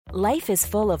Life is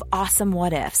full of awesome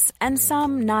what-ifs, and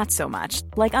some not so much,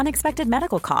 like unexpected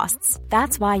medical costs.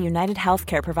 That's why United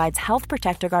Healthcare provides Health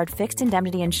Protector Guard fixed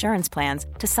indemnity insurance plans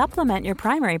to supplement your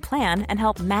primary plan and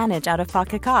help manage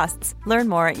out-of-pocket costs. Learn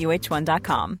more at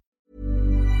uh1.com.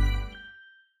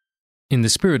 In the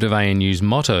spirit of ANU's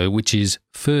motto, which is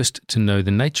first to know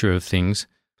the nature of things,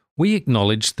 we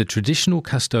acknowledge the traditional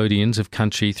custodians of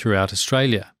country throughout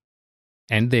Australia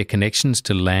and their connections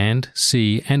to land,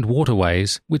 sea and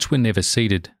waterways which were never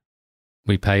ceded.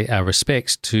 We pay our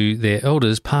respects to their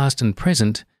elders past and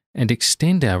present and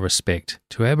extend our respect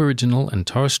to Aboriginal and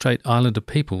Torres Strait Islander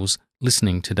peoples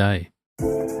listening today.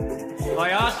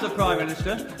 I asked the Prime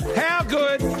Minister, how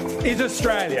good is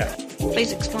Australia?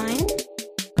 Please explain.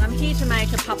 I'm here to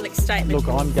make a public statement. Look,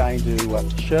 I'm going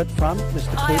to shirt front, Mr.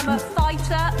 Putin. I am a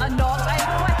fighter and not a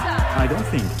quitter. I don't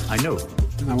think I know.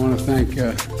 I want to thank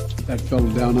that fellow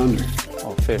down under.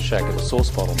 Oh, fair shake of the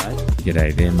sauce bottle, mate.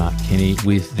 G'day there, Mark Kenny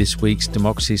with this week's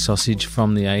Democracy Sausage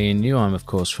from the ANU. I'm, of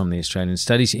course, from the Australian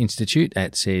Studies Institute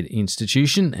at said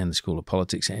institution and the School of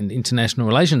Politics and International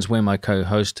Relations, where my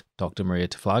co-host, Dr. Maria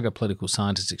Taflaga, political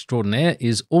scientist extraordinaire,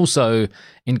 is also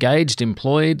engaged,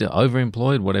 employed,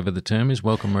 overemployed, whatever the term is.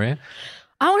 Welcome, Maria.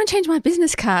 I want to change my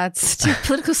business cards to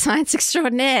political science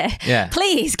extraordinaire. Yeah.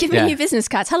 Please give me new business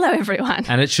cards. Hello, everyone.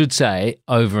 And it should say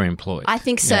overemployed. I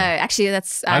think so. Yeah. Actually,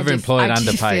 that's overemployed,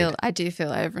 underpaid. I do feel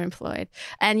overemployed.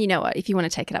 And you know what? If you want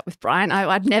to take it up with Brian,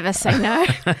 I'd never say no.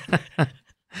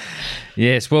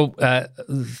 Yes, well,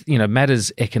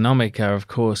 matters economic are, of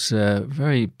course,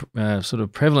 very sort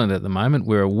of prevalent at the moment.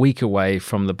 We're a week away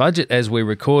from the budget as we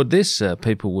record this.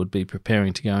 People would be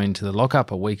preparing to go into the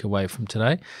lockup a week away from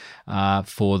today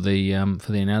for the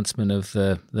announcement of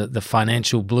the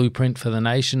financial blueprint for the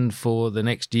nation for the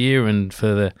next year and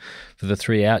for the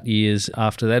 3 out years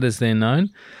after that, as they're known.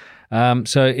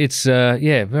 So it's,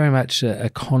 very much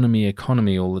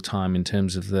economy all the time in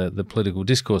terms of the political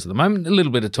discourse at the moment. A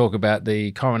little bit of talk about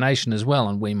the coronation as well,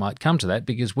 and we might come to that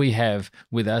because we have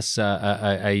with us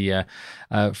a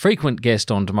frequent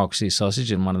guest on Democracy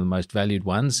Sausage and one of the most valued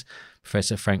ones,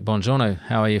 Professor Frank Bongiorno.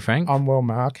 How are you, Frank? I'm well,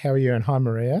 Mark. How are you? And hi,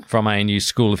 Maria. From ANU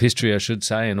School of History, I should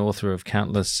say, and author of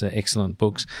countless excellent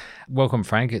books. Welcome,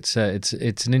 Frank. It's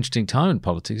an interesting time in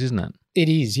politics, isn't it? It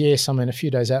is, yes. I mean, a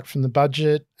few days out from the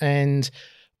budget and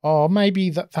maybe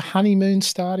the honeymoon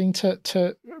starting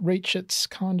to reach its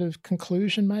kind of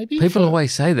conclusion maybe. People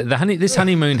always say that. This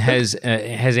honeymoon has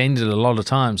ended a lot of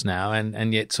times now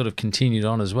and yet sort of continued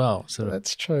on as well.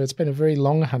 That's true. It's been a very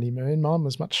long honeymoon. Mine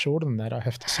was much shorter than that, I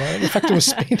have to say. In fact,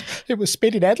 it was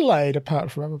spent in Adelaide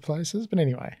apart from other places. But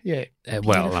anyway, yeah.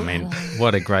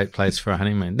 What a great place for a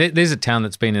honeymoon. There's a town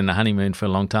that's been in a honeymoon for a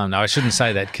long time. No, I shouldn't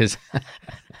say that because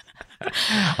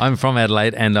I'm from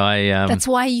Adelaide and I... That's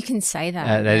why you can say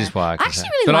that. That is why I can say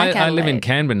that. But I live in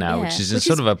Canberra now, which is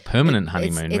sort of a permanent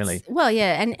honeymoon, really. Well,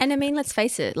 yeah. And I mean, let's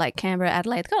face it, like Canberra,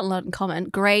 Adelaide, they've got a lot in common.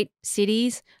 Great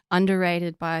cities,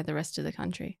 underrated by the rest of the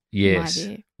country. Yes. In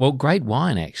my view. Well, great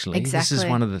wine, actually. Exactly. This is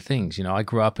one of the things. You know, I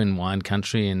grew up in wine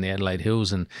country in the Adelaide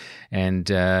Hills and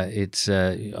it's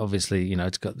obviously,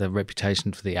 it's got the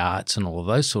reputation for the arts and all of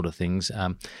those sort of things.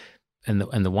 And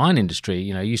the wine industry,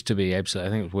 used to be absolutely,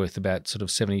 I think it was worth about sort of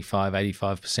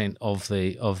 75-85% of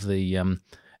the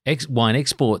wine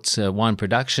exports, wine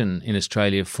production in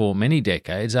Australia for many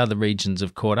decades. Other regions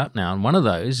have caught up now, and one of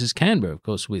those is Canberra, of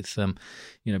course, with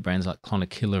brands like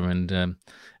Clonakilla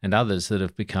and others that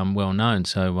have become well known.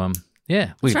 So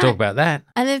we can talk about that.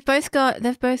 And they've both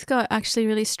got actually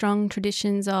really strong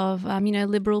traditions of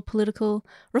liberal political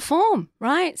reform,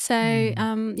 right? So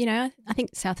I think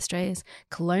South Australia's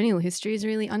colonial history is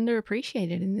really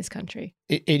underappreciated in this country.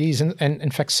 It is, and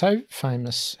in fact, so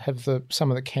famous have some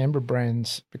of the Canberra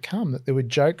brands become that there were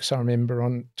jokes I remember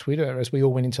on Twitter as we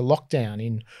all went into lockdown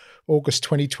in August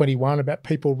 2021 about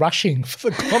people rushing for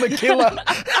the Clonakilla.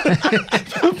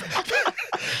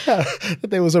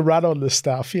 There was a run on the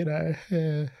stuff,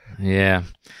 Yeah.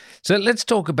 So let's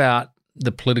talk about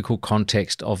the political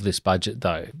context of this budget,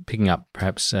 though, picking up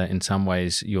perhaps in some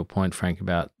ways your point, Frank,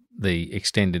 about the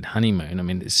extended honeymoon. I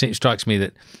mean, it strikes me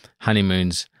that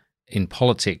honeymoons in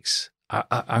politics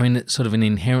it's sort of an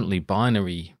inherently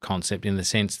binary concept in the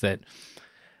sense that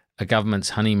a government's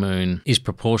honeymoon is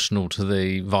proportional to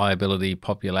the viability,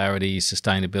 popularity,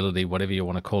 sustainability, whatever you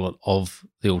want to call it, of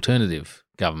the alternative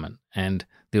government. And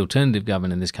the alternative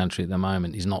government in this country at the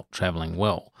moment is not travelling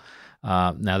well.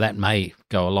 Now, that may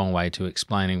go a long way to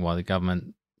explaining why the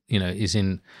government is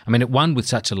in. I mean, it won with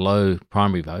such a low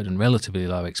primary vote and relatively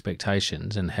low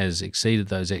expectations, and has exceeded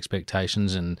those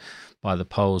expectations, and by the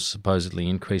polls supposedly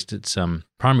increased its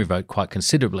primary vote quite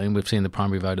considerably. And we've seen the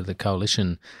primary vote of the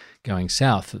coalition going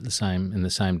south in the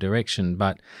same direction.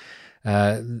 But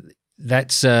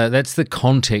that's the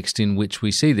context in which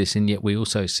we see this, and yet we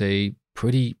also see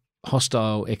pretty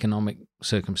hostile economic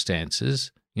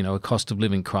circumstances. A cost of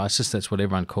living crisis, that's what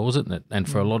everyone calls it. And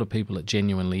for a lot of people, it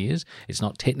genuinely is. It's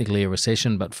not technically a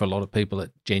recession, but for a lot of people,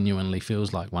 it genuinely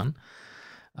feels like one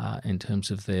in terms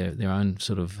of their own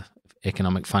sort of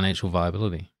economic financial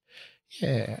viability.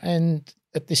 Yeah, and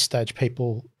at this stage,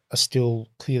 people are still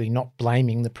clearly not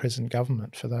blaming the present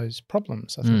government for those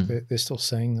problems. I think they're still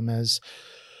seeing them as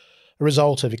a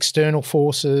result of external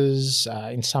forces,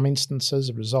 in some instances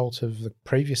a result of the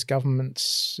previous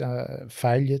government's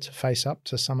failure to face up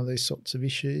to some of these sorts of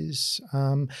issues.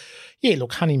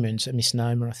 Look, honeymoon's a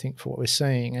misnomer, I think, for what we're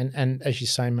seeing. And as you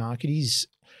say, Mark, it is,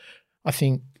 I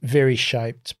think, very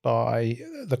shaped by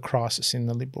the crisis in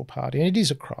the Liberal Party. And it is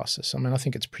a crisis. I mean, I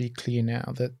think it's pretty clear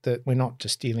now that we're not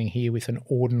just dealing here with an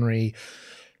ordinary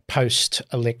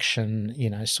post-election,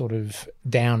 sort of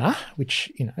downer,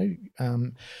 which,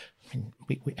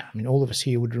 all of us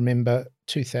here would remember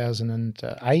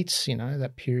 2008,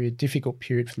 that period, difficult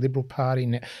period for the Liberal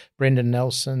Party, Brendan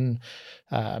Nelson,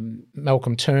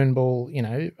 Malcolm Turnbull,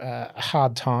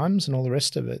 hard times and all the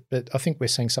rest of it. But I think we're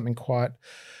seeing something quite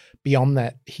beyond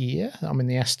that here. I mean,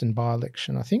 the Aston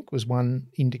by-election, I think, was one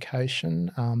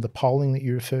indication. The polling that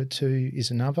you referred to is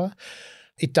another.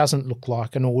 It doesn't look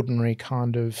like an ordinary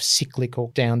kind of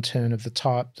cyclical downturn of the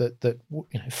type that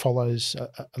follows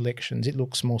elections. It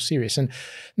looks more serious. And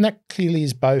that clearly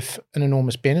is both an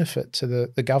enormous benefit to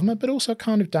the government, but also a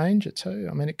kind of danger too.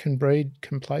 I mean, it can breed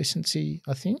complacency,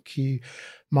 I think. You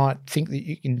might think that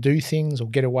you can do things or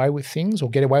get away with things or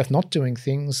get away with not doing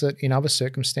things that in other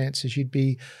circumstances you'd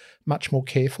be much more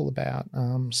careful about.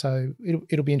 So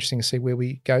it'll be interesting to see where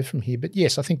we go from here. But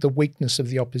yes, I think the weakness of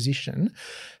the opposition,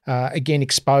 again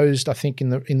exposed, I think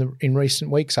in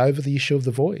recent weeks over the issue of the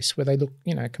voice, where they look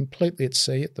completely at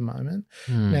sea at the moment.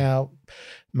 Now,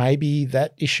 maybe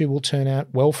that issue will turn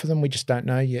out well for them. We just don't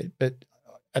know yet. But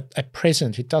at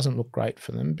present, it doesn't look great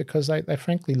for them because they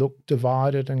frankly look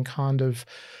divided and kind of,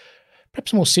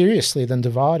 perhaps more seriously than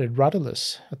divided,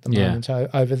 rudderless at the moment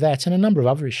over that and a number of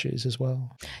other issues as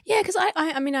well. Yeah, because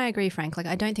I agree, Frank. Like,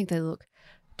 I don't think they look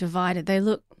divided. They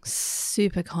look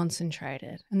super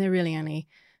concentrated, and they're really only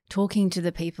talking to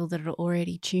the people that are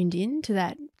already tuned in to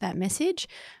that message.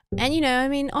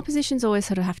 And, oppositions always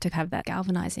sort of have to have that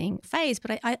galvanizing phase.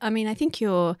 But I think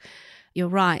you're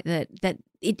right that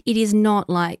it is not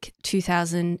like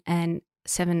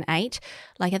 2007-8.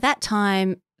 Like, at that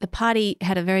time, the party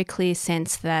had a very clear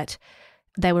sense that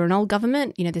they were an old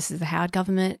government, this is the Howard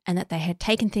government, and that they had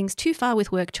taken things too far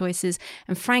with work choices,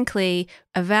 and frankly,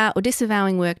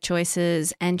 disavowing work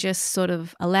choices and just sort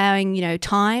of allowing,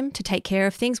 time to take care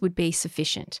of things would be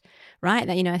sufficient, right?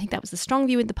 That, I think that was the strong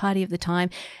view of the party of the time.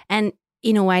 And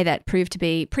in a way that proved to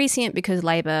be prescient because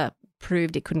Labor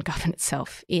proved it couldn't govern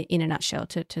itself in a nutshell,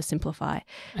 to simplify.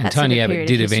 And Tony Abbott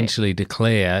did eventually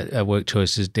declare work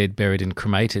choices dead, buried and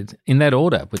cremated in that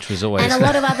order, which was always... And a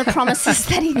lot of other promises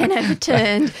that he then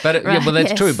overturned. But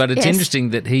that's true. But it's interesting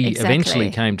that he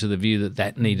eventually came to the view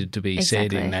that needed to be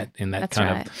said in that that's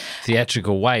kind of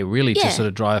theatrical way, really to sort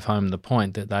of drive home the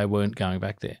point that they weren't going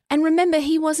back there. And remember,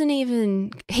 he was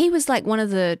like one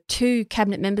of the two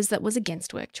cabinet members that was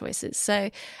against work choices. So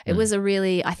it was a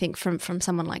really, I think, from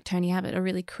someone like Tony Abbott, a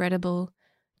really credible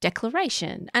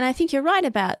declaration. And I think you're right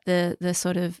about the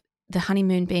sort of the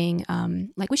honeymoon being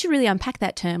we should really unpack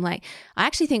that term. Like, I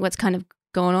actually think what's kind of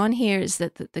going on here is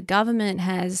that the government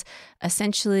has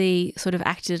essentially sort of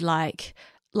acted like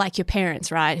your parents,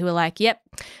 right? Who are like, yep,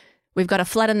 we've got a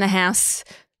flood in the house.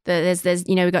 There's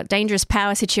we've got dangerous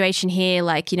power situation here.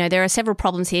 Like, there are several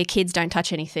problems here. Kids don't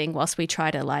touch anything whilst we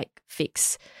try to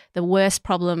fix the worst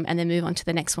problem and then move on to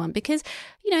the next one. Because,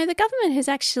 the government has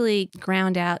actually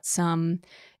ground out some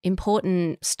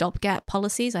important stopgap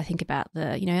policies. I think about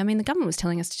the government was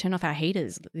telling us to turn off our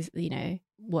heaters, 9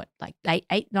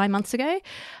 months ago,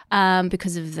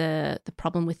 because of the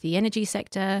problem with the energy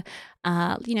sector.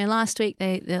 Last week,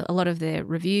 a lot of their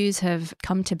reviews have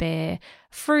come to bear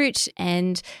fruit.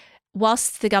 And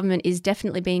whilst the government is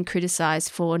definitely being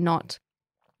criticised for not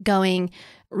going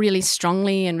really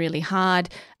strongly and really hard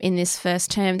in this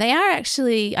first term, they are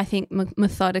actually, I think,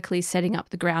 methodically setting up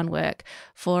the groundwork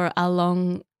for a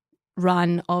long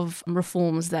run of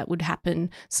reforms that would happen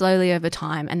slowly over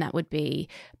time, and that would be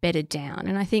bedded down.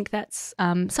 And I think that's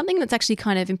something that's actually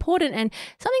kind of important, and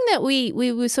something that we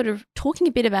were sort of talking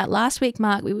a bit about last week,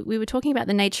 Mark. We were talking about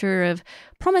the nature of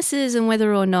promises and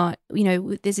whether or not,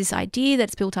 there's this idea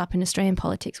that's built up in Australian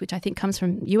politics, which I think comes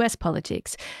from US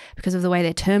politics because of the way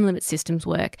their term limit systems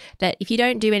work, that if you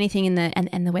don't do anything in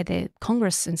and the way their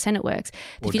Congress and Senate works,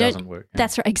 if you don't work. Yeah.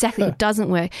 That's right, exactly. It doesn't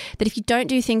work. That if you don't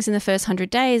do things in the first 100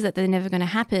 days, that they're never going to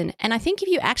happen. And I think if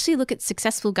you actually look at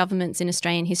successful governments in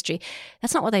Australian history,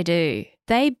 that's not what they do.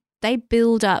 They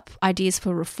build up ideas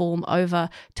for reform over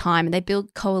time, and they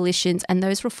build coalitions, and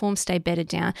those reforms stay bedded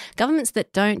down. Governments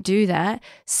that don't do that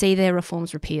see their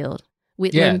reforms repealed.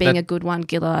 Whitlam being a good one,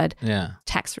 Gillard. Yeah.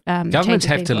 Tax governments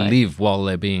have to live while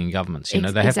they're being governments. They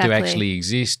have to actually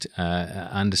exist,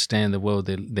 understand the world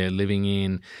they're living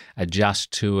in,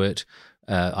 adjust to it,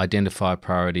 identify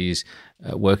priorities,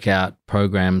 work out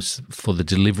programs for the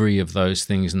delivery of those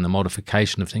things and the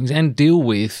modification of things, and deal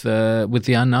with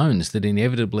the unknowns that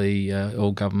inevitably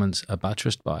all governments are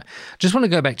buttressed by. Just want to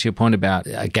go back to your point about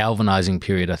a galvanising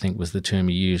period, I think was the term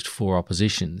you used for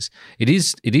oppositions. It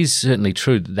is certainly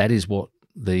true that is what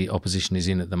the opposition is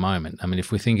in at the moment. I mean,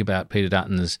 if we think about Peter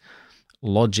Dutton's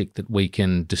logic that we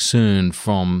can discern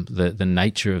from the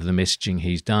nature of the messaging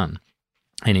he's done,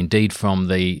 and indeed from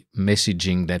the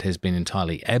messaging that has been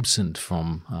entirely absent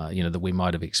from, that we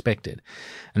might have expected.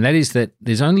 And that is that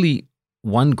there's only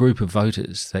one group of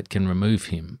voters that can remove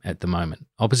him at the moment.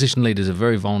 Opposition leaders are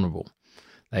very vulnerable.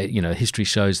 History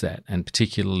shows that, and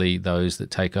particularly those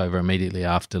that take over immediately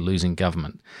after losing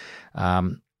government.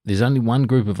 There's only one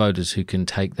group of voters who can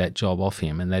take that job off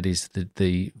him, and that is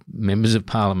the members of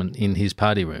parliament in his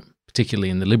party room,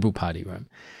 particularly in the Liberal Party room.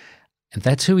 And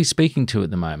that's who he's speaking to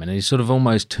at the moment. And he's sort of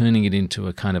almost turning it into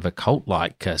a kind of a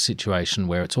cult-like situation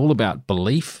where it's all about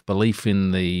belief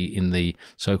in the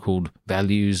so-called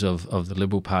values of the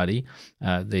Liberal Party.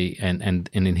 And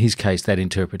in his case, that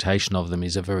interpretation of them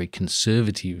is a very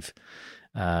conservative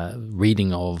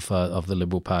reading of the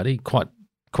Liberal Party,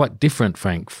 quite different,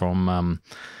 Frank, from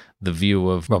the view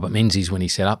of Robert Menzies when he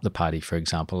set up the party, for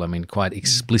example. I mean, quite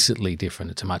explicitly different.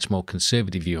 It's a much more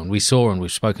conservative view. And we saw, and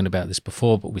we've spoken about this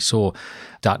before, but we saw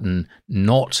Dutton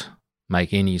not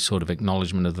make any sort of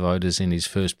acknowledgement of the voters in his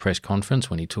first press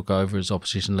conference when he took over as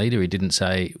opposition leader. He didn't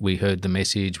say, we heard the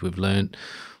message, we've learnt,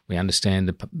 we understand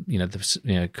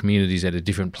the communities at a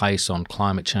different place on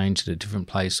climate change, at a different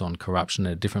place on corruption,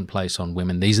 at a different place on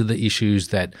women. These are the issues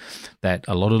that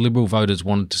a lot of Liberal voters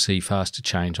wanted to see faster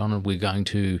change on, and we're going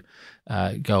to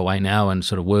go away now and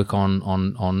sort of work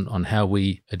on how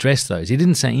we address those. He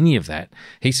didn't say any of that.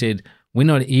 He said,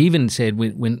 he even said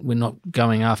we're not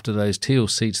going after those teal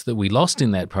seats that we lost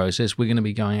in that process. We're going to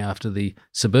be going after the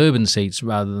suburban seats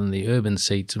rather than the urban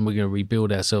seats, and we're going to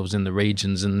rebuild ourselves in the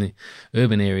regions and the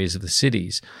urban areas of the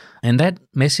cities. And that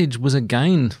message was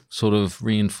again sort of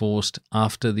reinforced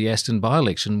after the Aston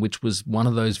by-election, which was one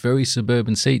of those very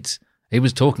suburban seats he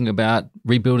was talking about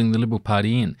rebuilding the Liberal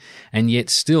Party in. And yet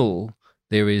still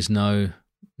there is no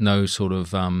sort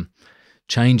of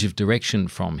change of direction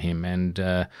from him. And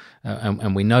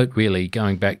we note, really,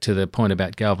 going back to the point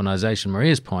about galvanisation,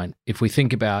 Maria's point, if we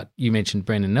think about, you mentioned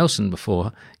Brendan Nelson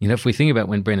before, if we think about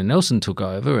when Brendan Nelson took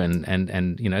over and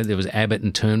there was Abbott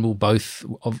and Turnbull, both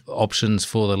options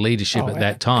for the leadership at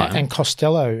that time. And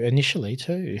Costello initially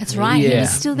too. That's right. Yeah. He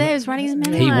was still there. He was running his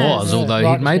memoirs. He was, although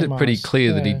he'd made it pretty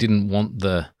clear that he didn't want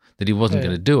that he wasn't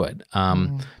going to do it.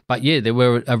 But yeah, there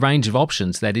were a range of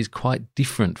options that is quite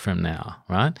different from now,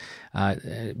 right?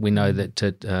 We know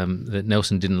that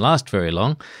Nelson didn't last very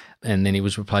long, and then he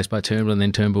was replaced by Turnbull, and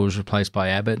then Turnbull was replaced by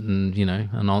Abbott, and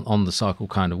and on the cycle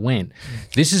kind of went.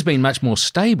 This has been much more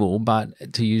stable,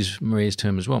 but to use Maria's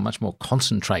term as well, much more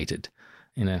concentrated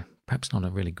in a perhaps not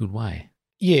a really good way.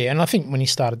 Yeah, and I think when he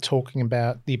started talking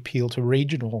about the appeal to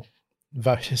regional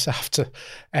voters after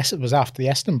the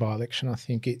Aston by-election, I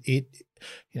think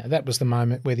that was the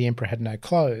moment where the emperor had no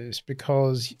clothes,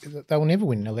 because they will never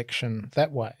win an election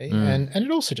that way. And it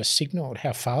also just signalled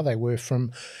how far they were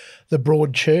from the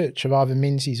broad church of either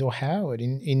Menzies or Howard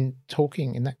in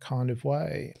talking in that kind of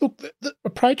way. Look, the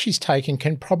approach he's taken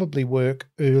can probably work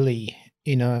early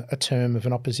in a term of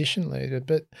an opposition leader,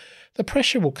 but the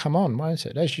pressure will come on, won't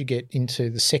it? As you get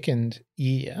into the second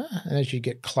year and as you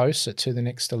get closer to the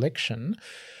next election,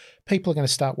 people are going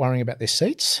to start worrying about their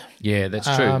seats. Yeah, that's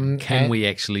true. Can we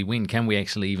actually win? Can we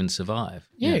actually even survive?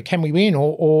 Yeah, can we win?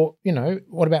 Or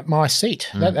what about my seat?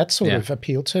 That sort of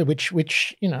appeal too, which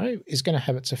is going to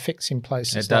have its effects in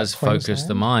places. It does focus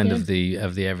the mind of the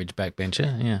average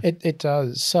backbencher. Yeah, it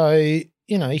does. So you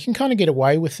can kind of get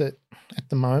away with it at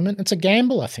the moment. It's a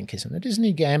gamble, I think, isn't it? Isn't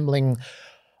he gambling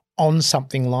on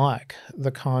something like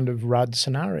the kind of Rudd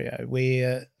scenario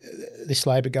where this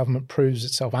Labor government proves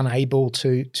itself unable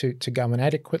to govern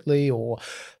adequately, or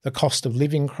the cost of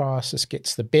living crisis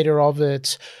gets the better of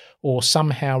it, or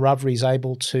somehow Rudd is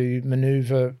able to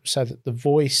manoeuvre so that the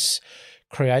Voice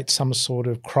creates some sort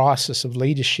of crisis of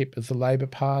leadership of the Labor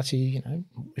Party,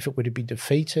 if it were to be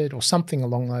defeated or something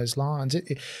along those lines.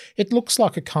 It looks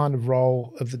like a kind of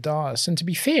roll of the dice. And to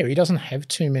be fair, he doesn't have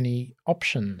too many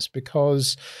options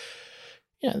because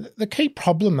the key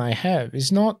problem they have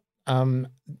is not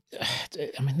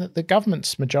the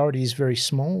government's majority is very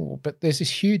small, but there's this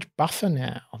huge buffer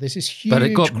now. There's this huge. But it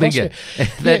got bigger.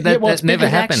 That never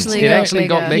happened. It actually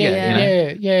got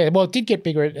bigger. Yeah. Well, it did get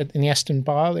bigger in the Aston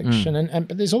by-election,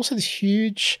 but there's also this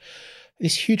huge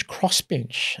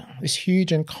crossbench, this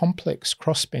huge and complex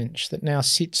crossbench that now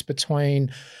sits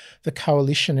between the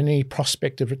coalition and any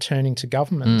prospect of returning to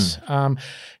government.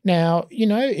 Now,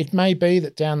 it may be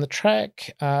that down the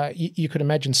track you could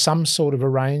imagine some sort of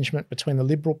arrangement between the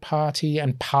Liberal Party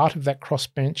and part of that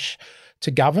crossbench to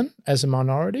govern as a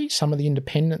minority, some of the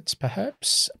independents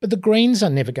perhaps. But the Greens are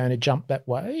never going to jump that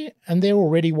way, and they're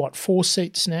already, 4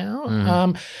 seats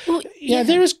now?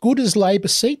 They're as good as Labor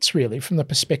seats, really, from the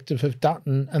perspective of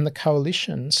Dutton and the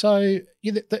coalition. So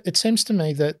it seems to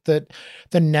me that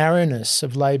the narrowness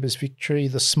of Labor's victory,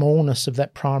 the smallness of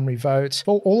that primary vote,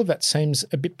 all of that seems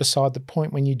a bit beside the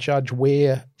point when you judge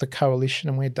where the coalition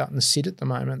and where Dutton sit at the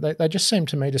moment. They just seem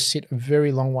to me to sit a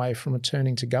very long way from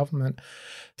returning to government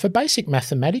for basic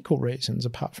mathematical reasons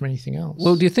apart from anything else.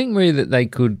 Well, do you think, really, that they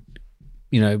could,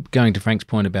 going to Frank's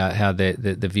point about how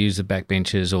the views of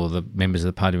backbenchers or the members of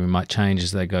the party might change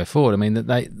as they go forward,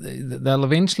 that they'll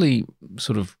eventually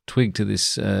sort of twig to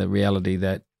this reality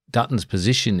that Dutton's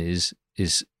position is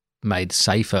made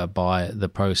safer by the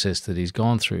process that he's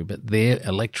gone through, but their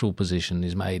electoral position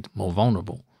is made more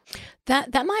vulnerable.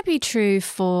 That might be true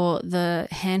for the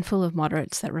handful of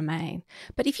moderates that remain.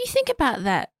 But if you think about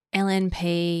that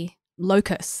LNP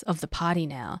locus of the party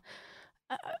now,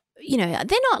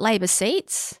 they're not Labor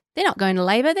seats. They're not going to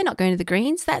Labor. They're not going to the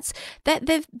Greens.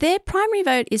 Their primary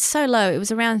vote is so low. It was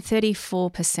around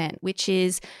 34%, which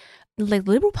is the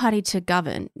Liberal Party to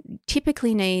govern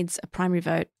typically needs a primary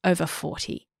vote over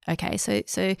 40. Okay,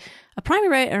 so a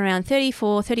primary vote around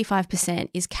 34, 35%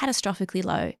 is catastrophically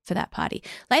low for that party.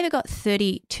 Labor got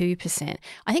 32%.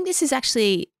 I think this is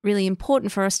actually really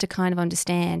important for us to kind of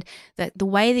understand that the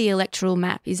way the electoral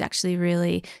map is actually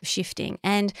really shifting.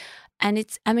 And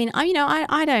it's, I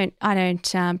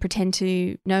don't pretend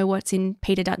to know what's in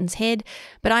Peter Dutton's head,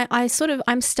 but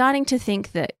I'm starting to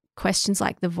think that questions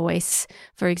like The Voice,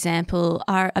 for example,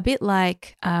 are a bit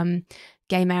like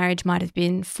gay marriage might have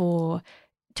been for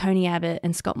Tony Abbott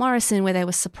and Scott Morrison, where they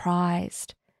were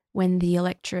surprised when the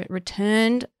electorate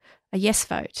returned a yes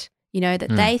vote, that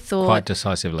they thought quite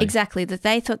decisively. Exactly, that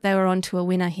they thought they were onto a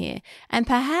winner here. And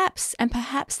perhaps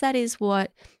that is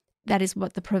what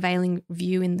the prevailing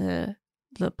view in the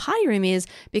party room is,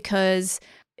 because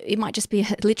it might just be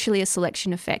literally a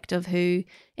selection effect of who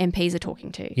MPs are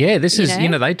talking to. Yeah, this is, they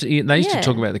used to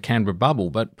talk about the Canberra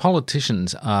bubble, but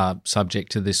politicians are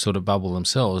subject to this sort of bubble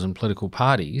themselves, and political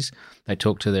parties, they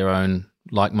talk to their own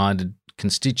like-minded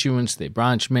constituents, their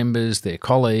branch members, their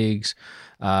colleagues.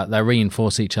 They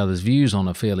reinforce each other's views on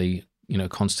a fairly,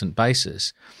 constant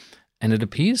basis. And it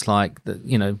appears like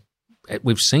that,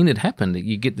 we've seen it happen, that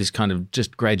you get this kind of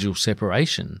just gradual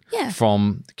separation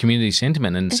from community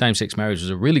sentiment, and same-sex marriage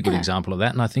was a really good example of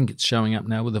that, and I think it's showing up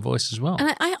now with The Voice as well.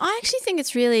 And I actually think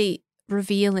it's really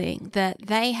revealing that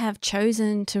they have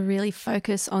chosen to really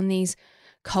focus on these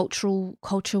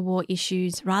culture war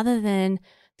issues rather than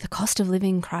the cost of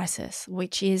living crisis,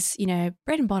 which is,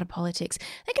 bread and butter politics.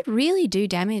 They could really do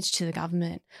damage to the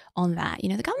government on that.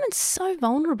 The government's so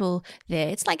vulnerable there.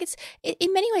 It's like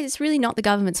in many ways, it's really not the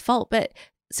government's fault, but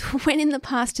when in the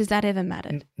past has that ever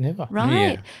mattered? Never.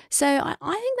 Right. Yeah. So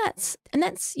I think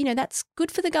that's good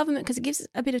for the government because it gives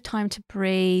a bit of time to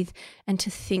breathe and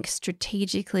to think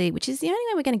strategically, which is the only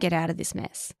way we're going to get out of this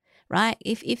mess. Right?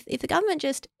 If the government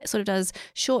just sort of does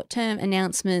short-term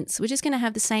announcements, we're just going to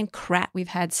have the same crap we've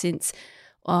had since,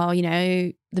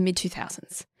 the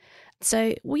mid-2000s.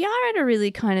 So we are at a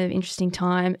really kind of interesting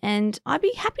time, and I'd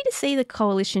be happy to see the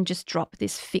coalition just drop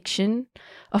this fiction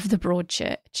of the broad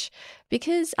church,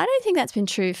 because I don't think that's been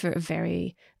true for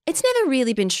it's never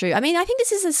really been true. I think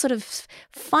this is a sort of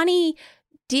funny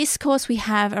discourse we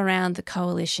have around the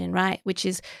coalition, right? Which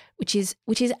is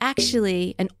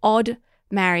actually an odd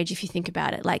marriage if you think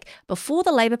about it. Like before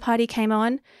the Labor Party came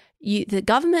on, the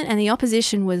government and the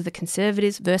opposition was the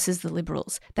Conservatives versus the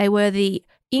Liberals. They were the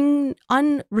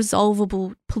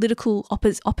unresolvable political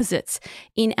opposites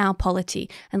in our polity.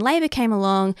 And Labor came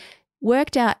along,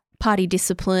 worked out party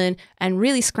discipline and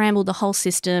really scrambled the whole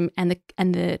system, and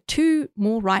the two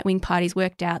more right-wing parties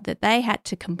worked out that they had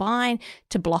to combine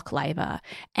to block Labor,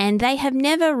 and they have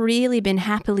never really been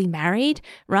happily married,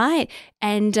 right?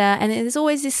 And there's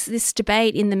always this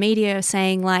debate in the media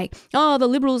saying like, oh, the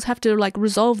Liberals have to like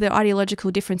resolve their ideological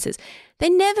differences. They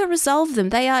never resolve them.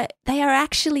 They are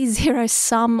actually zero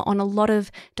sum on a lot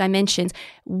of dimensions.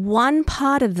 One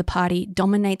part of the party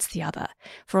dominates the other.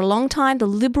 For a long time, the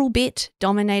Liberal bit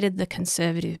dominated the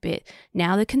Conservative bit.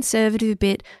 Now the Conservative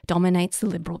bit dominates the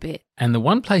Liberal bit. And the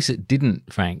one place it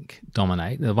didn't, Frank,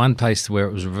 dominate, the one place where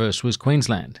it was reversed was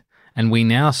Queensland. And we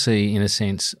now see, in a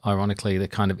sense, ironically, the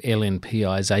kind of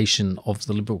LNPisation of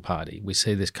the Liberal Party. We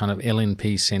see this kind of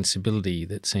LNP sensibility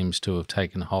that seems to have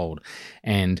taken hold.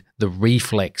 And the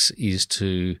reflex is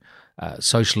to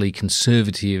socially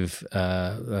conservative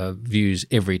views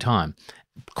every time.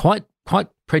 Quite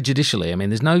prejudicially. I mean,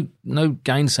 there's no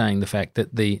gainsaying the fact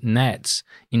that the Nats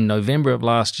in November of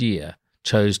last year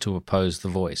chose to oppose the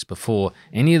Voice before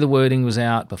any of the wording was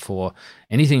out, before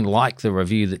anything like the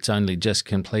review that's only just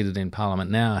completed in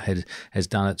Parliament now has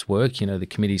done its work, the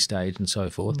committee stage and so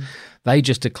forth. They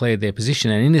just declared their position,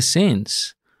 and in a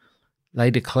sense, they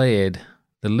declared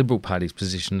the Liberal Party's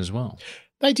position as well.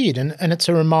 They did, and it's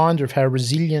a reminder of how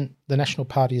resilient the National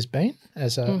Party has been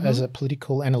as a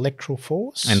political and electoral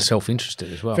force. And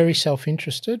self-interested as well. Very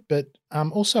self-interested, but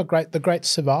also the great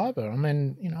survivor. I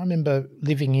mean, I remember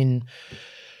living in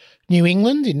New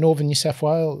England, in northern New South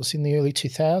Wales in the early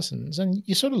 2000s, and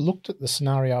you sort of looked at the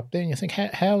scenario up there and you think,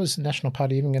 how is the National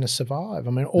Party even going to survive?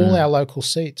 I mean, all our local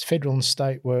seats, federal and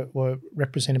state, were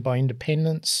represented by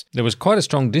independents. There was quite a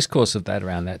strong discourse of that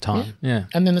around that time. Yeah.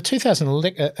 And then the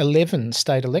 2011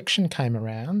 state election came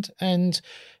around and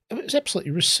it was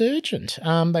absolutely resurgent.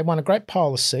 They won a great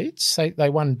pile of seats. They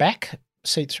won back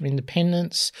seats from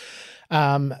independents.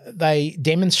 They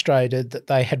demonstrated that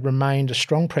they had remained a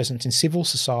strong presence in civil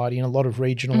society in a lot of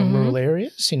regional and rural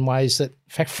areas in ways that,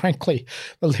 frankly,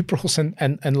 the Liberals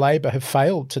and Labor have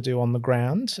failed to do on the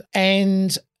ground.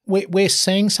 And we're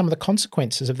seeing some of the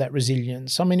consequences of that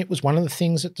resilience. I mean, it was one of the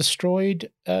things that destroyed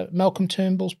Malcolm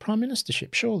Turnbull's prime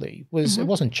ministership, surely. It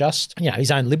wasn't just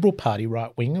his own Liberal Party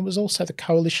right wing, it was also the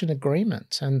coalition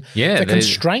agreement and the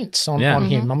constraints on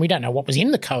him. And we don't know what was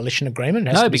in the coalition agreement.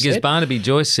 Because Barnaby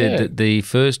Joyce said that the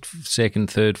first, second,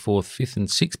 third, fourth, fifth and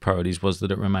sixth priorities was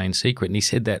that it remained secret. And he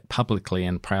said that publicly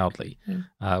and proudly,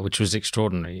 which was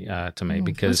extraordinary to me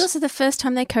because... It was also the first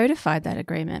time they codified that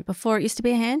agreement. Before it used to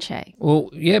be a handshake. Well,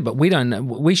 yeah, but we don't know.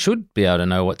 We should be able to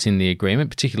know what's in the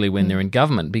agreement, particularly when they're in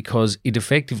government, because it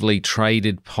effectively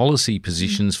traded policy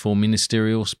positions for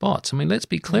ministerial spots. I mean, let's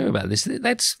be clear about this.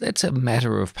 That's a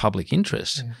matter of public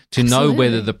interest to know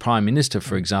whether the Prime Minister,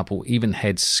 for example, even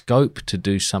had scope to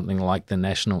do something like the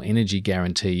National Energy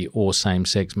Guarantee or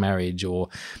same-sex marriage or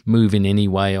move in any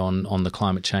way on the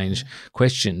climate change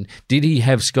question. Did he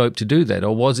have scope to do that,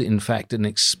 or was it in fact an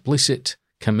explicit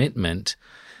commitment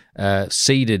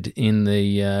seeded in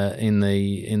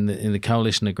the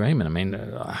coalition agreement? I mean,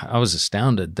 I was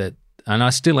astounded that, and I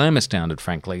still am astounded,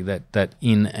 frankly, that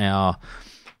in our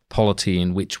polity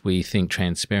in which we think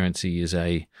transparency is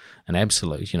an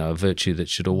absolute, a virtue that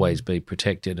should always be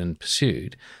protected and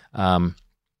pursued,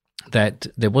 that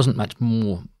there wasn't much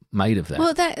more made of that.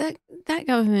 Well, that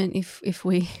government, if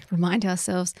we remind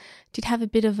ourselves, did have a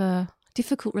bit of a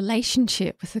difficult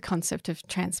relationship with the concept of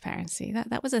transparency.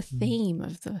 That was a theme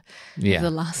of the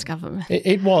last government.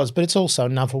 It was, but it's also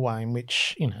another way in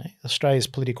which, Australia's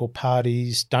political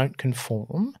parties don't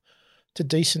conform to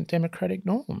decent democratic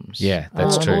norms. Yeah,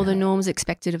 that's true. Or the norms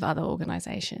expected of other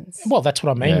organisations. Well, that's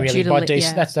what I mean, really, by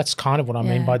decent. That's kind of what I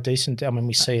mean by decent. I mean,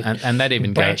 we see it and that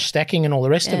even branch stacking and all the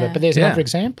rest of it, but there's another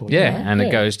example. It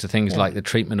goes to things like the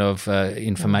treatment of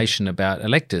information about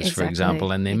electors, for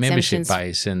example, and their membership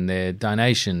base and their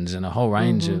donations and a whole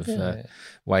range of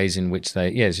ways in which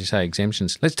they, as you say,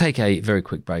 exemptions. Let's take a very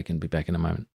quick break and be back in a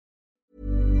moment.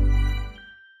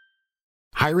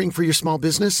 Hiring for your small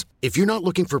business? If you're not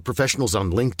looking for professionals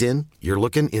on LinkedIn, you're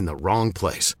looking in the wrong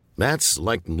place. That's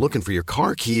like looking for your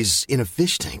car keys in a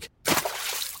fish tank.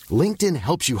 LinkedIn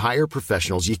helps you hire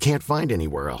professionals you can't find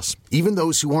anywhere else, even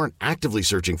those who aren't actively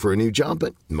searching for a new job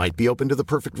but might be open to the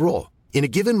perfect role. In a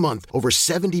given month, over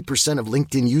 70% of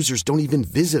LinkedIn users don't even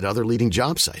visit other leading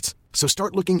job sites. So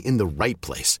start looking in the right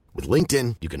place. With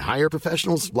LinkedIn, you can hire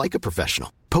professionals like a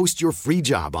professional. Post your free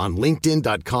job on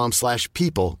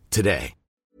linkedin.com/people today.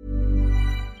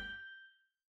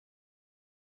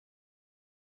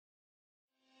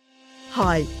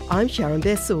 Hi, I'm Sharon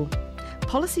Bessel.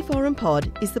 Policy Forum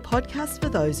Pod is the podcast for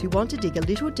those who want to dig a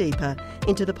little deeper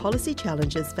into the policy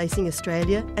challenges facing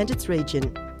Australia and its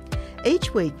region.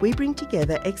 Each week we bring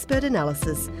together expert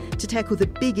analysis to tackle the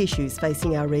big issues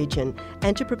facing our region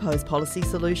and to propose policy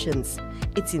solutions.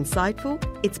 It's insightful,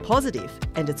 it's positive,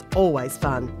 and it's always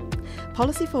fun.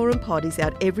 Policy Forum Pod is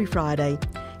out every Friday.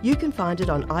 You can find it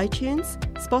on iTunes,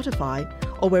 Spotify,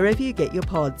 or wherever you get your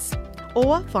pods.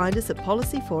 Or find us at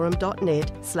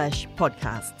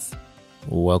policyforum.net/podcasts.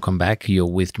 Welcome back. You're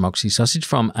with Democracy Sausage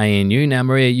from ANU. Now,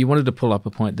 Maria, you wanted to pull up a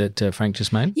point that Frank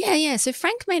just made? Yeah. So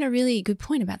Frank made a really good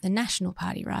point about the National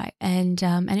Party, right? And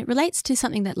it relates to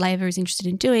something that Labor is interested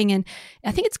in doing. And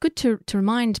I think it's good to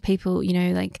remind people,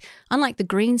 like unlike the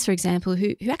Greens, for example,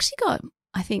 who actually got,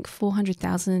 I think,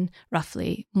 400,000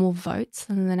 roughly more votes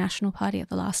than the National Party at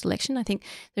the last election. I think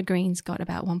the Greens got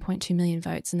about 1.2 million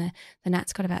votes and the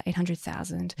Nats got about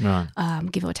 800,000, right.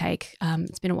 Give or take.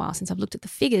 It's been a while since I've looked at the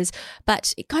figures,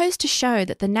 but it goes to show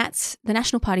that the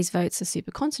National Party's votes are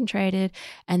super concentrated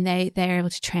and they're able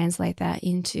to translate that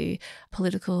into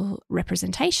political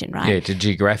representation, right? Yeah, to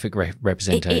geographic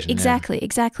representation.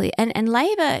 Exactly. And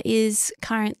Labor is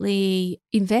currently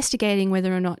investigating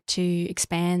whether or not to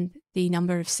expand the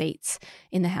number of seats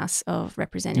in the House of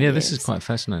Representatives. Yeah, this is quite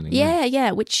fascinating.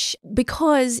 Yeah, which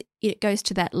because it goes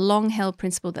to that long-held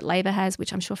principle that Labor has,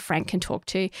 which I'm sure Frank can talk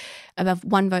to, about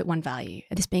one vote, one value,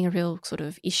 this being a real sort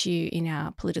of issue in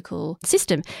our political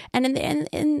system. And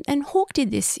Hawke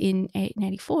did this in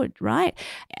 1884, right?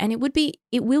 And it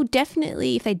will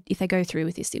definitely, if they go through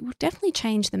with this, it will definitely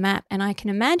change the map. And I can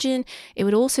imagine it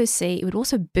would also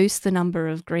boost the number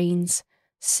of Greens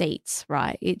seats,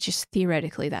 right? It just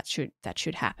theoretically that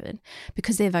should happen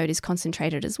because their vote is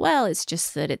concentrated as well. It's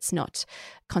just that it's not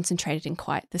concentrated in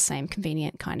quite the same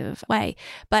convenient kind of way.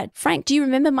 But Frank, do you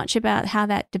remember much about how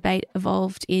that debate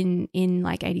evolved in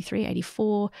like 83,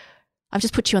 84? I've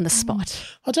just put you on the spot.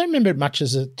 I don't remember it much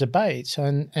as a debate,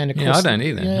 and of course, I don't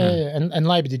either. Yeah, and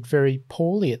Labor did very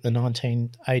poorly at the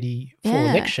 1984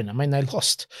 election. I mean, they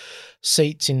lost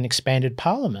seats in expanded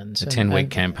parliament. A 10-week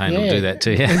campaign will do that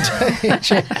to you.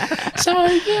 So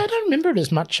I don't remember it as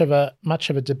much of a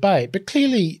debate. But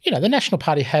clearly, the National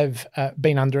Party have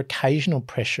been under occasional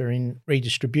pressure in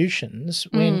redistributions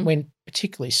when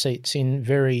particularly seats in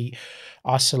very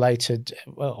isolated,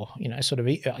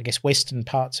 I guess Western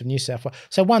parts of New South Wales.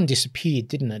 So one disappeared,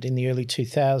 didn't it, in the early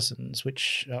 2000s,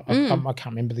 which I can't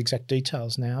remember the exact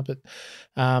details now, but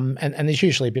and there's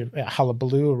usually a bit of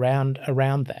hullabaloo around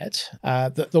that.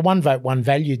 The one vote, one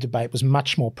value debate was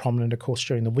much more prominent, of course,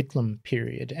 during the Whitlam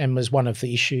period and was one of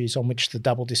the issues on which the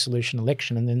double dissolution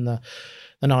election and then the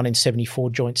 1974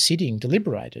 joint sitting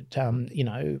deliberated.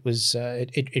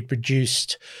 It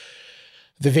reduced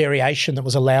the variation that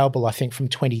was allowable, I think, from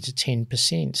 20 to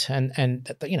 10%. And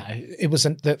it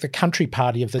wasn't the country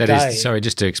party of the day. Sorry,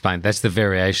 just to explain, that's the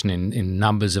variation in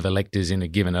numbers of electors in a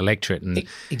given electorate. And,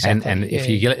 exactly. And if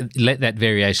you let that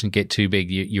variation get too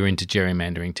big, you're into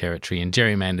gerrymandering territory. And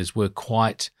gerrymanders were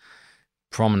quite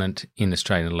prominent in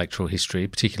Australian electoral history,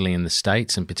 particularly in the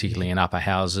States and particularly in upper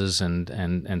houses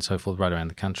and so forth right around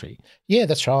the country. Yeah,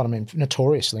 that's right. I mean,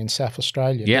 notoriously in South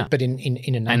Australia. Yeah. But in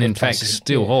a number and in of fact, places.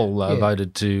 Steele Hall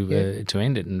voted to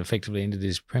end it and effectively ended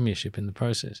his premiership in the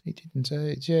process. He did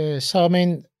indeed, yeah. So, I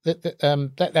mean,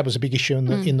 that was a big issue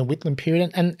in the Whitlam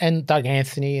period, and Doug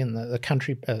Anthony and the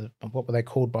country, what were they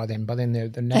called by then? By then, the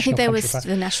National I think there Country was Party.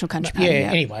 the National Country Party.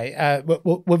 Yeah. Anyway,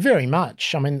 were very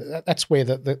much. I mean, that's where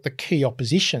the key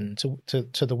opposition to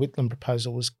the Whitlam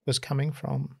proposal was coming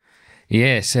from.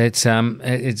 Yes, it's a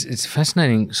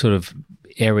fascinating sort of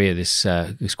area, this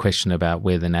question about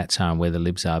where the Nats are and where the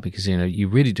Libs are, because you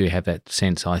really do have that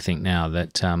sense, I think, now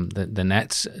that the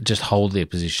Nats just hold their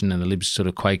position and the Libs sort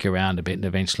of quake around a bit and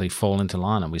eventually fall into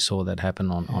line, and we saw that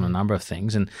happen on a number of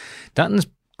things. And Dutton's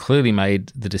clearly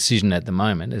made the decision at the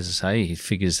moment, as I say, he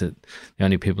figures that the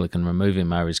only people that can remove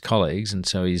him are his colleagues, and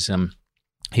so he's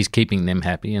keeping them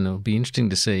happy, and it'll be interesting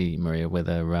to see, Maria,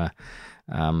 whether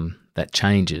that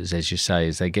changes, as you say,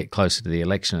 as they get closer to the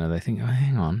election, and they think, oh,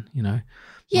 hang on, my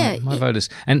voters.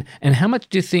 And how much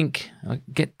do you think?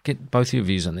 Get both your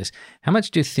views on this. How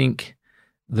much do you think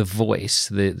the Voice,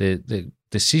 the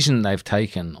decision they've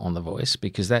taken on the Voice,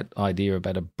 because that idea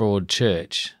about a broad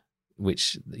church,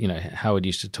 which Howard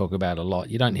used to talk about a lot,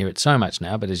 you don't hear it so much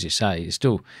now, but as you say, it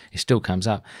still comes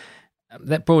up.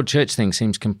 That broad church thing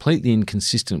seems completely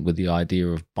inconsistent with the idea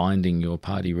of binding your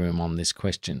party room on this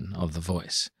question of the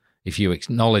Voice. If you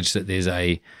acknowledge that there's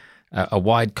a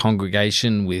wide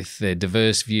congregation with their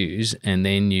diverse views, and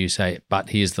then you say, but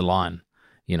here's the line,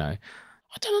 I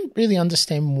don't really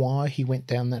understand why he went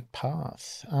down that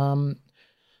path.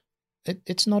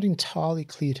 it's not entirely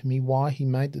clear to me why he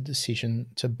made the decision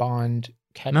to bind No.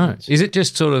 cabinets. Is it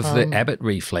just sort of the Abbott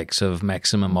reflex of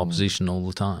maximum opposition all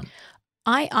the time?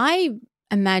 I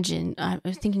imagine,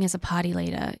 thinking as a party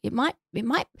leader, it might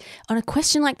on a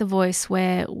question like the voice,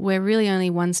 where we're really only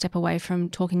one step away from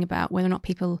talking about whether or not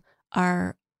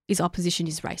opposition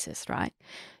is racist, right?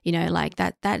 You know, like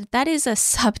that is a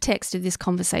subtext of this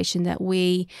conversation that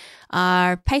we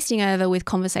are pasting over with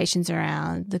conversations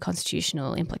around the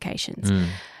constitutional implications.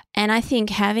 And I think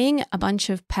having a bunch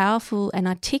of powerful and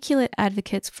articulate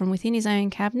advocates from within his own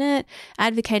cabinet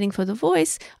advocating for the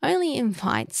voice only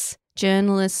invites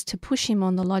journalists to push him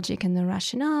on the logic and the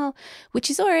rationale, which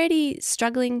is already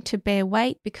struggling to bear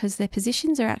weight because their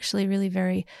positions are actually really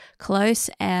very close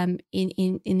in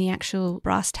the actual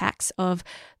brass tacks of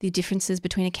the differences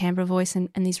between a Canberra voice and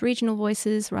these regional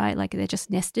voices, right? Like they're just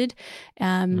nested.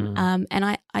 And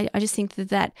I just think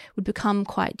that would become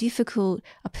quite difficult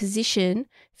a position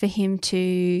for him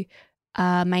to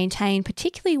maintain,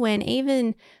 particularly when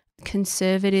even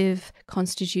conservative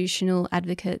constitutional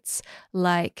advocates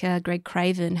like Greg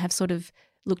Craven have sort of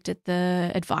looked at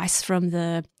the advice from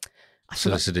the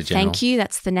Solicitor General. Thank you,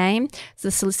 that's the name. It's the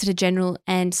Solicitor General,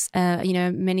 and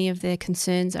many of their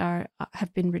concerns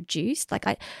have been reduced. Like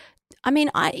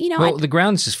the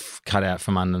ground's just cut out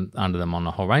from under them on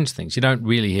a whole range of things. You don't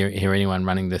really hear anyone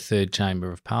running the third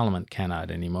chamber of Parliament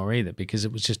canard anymore either, because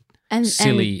it was just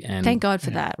silly and thank God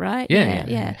for that, right?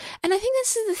 Yeah. And I think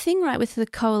this is the thing, right, with the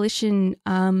coalition.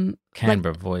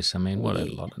 Canberra voice. I mean, what a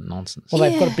lot of nonsense. Well,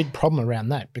 they've got a big problem around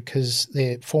that because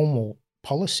their formal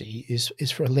policy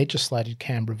is for a legislated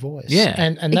Canberra voice. Yeah.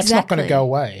 And that's not going to go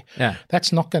away. Yeah.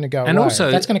 That's not going to go and away. Also,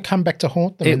 that's going to come back to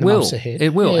haunt them in the months ahead.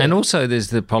 It will. Yeah. And also there's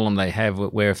the problem they have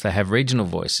where if they have regional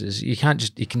voices, you can't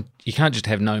just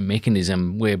have no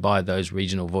mechanism whereby those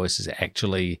regional voices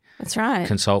actually That's right.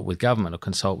 consult with government or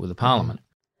consult with the Parliament.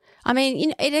 I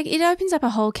mean, it opens up a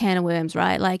whole can of worms,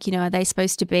 right? Like, are they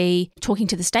supposed to be talking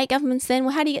to the state governments then?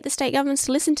 Well, how do you get the state governments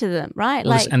to listen to them, right?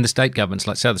 Well, and the state governments,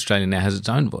 like South Australia now has its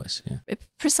own voice. Yeah.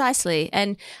 Precisely.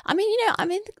 And I mean, there's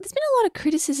been a lot of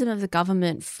criticism of the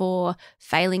government for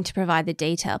failing to provide the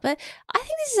detail, but I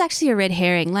think this is actually a red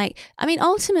herring. Like, I mean,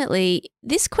 ultimately,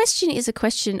 this question is a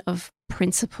question of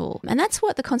principle, and that's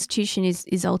what the Constitution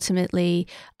is ultimately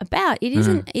about. It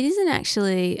isn't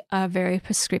actually a very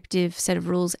prescriptive set of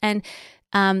rules, and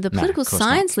the political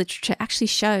science literature actually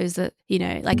shows that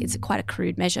it's quite a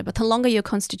crude measure. But the longer your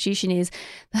Constitution is,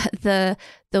 the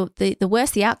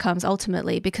worse the outcomes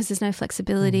ultimately, because there's no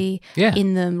flexibility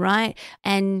in them, right?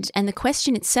 And the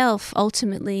question itself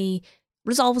ultimately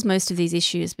resolves most of these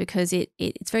issues because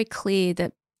it's very clear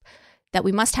that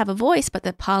we must have a voice, but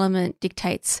that Parliament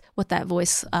dictates what that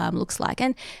voice looks like.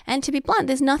 And to be blunt,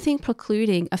 there's nothing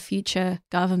precluding a future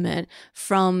government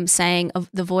from saying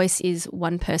the voice is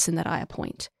one person that I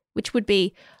appoint, which would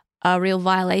be a real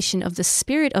violation of the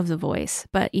spirit of the voice.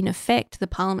 But in effect, the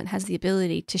Parliament has the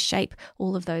ability to shape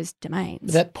all of those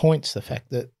domains. That points the fact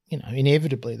that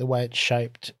inevitably the way it's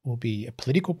shaped will be a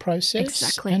political process.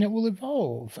 Exactly. And it will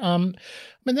evolve.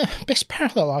 The best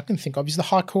parallel I can think of is the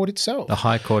High Court itself. The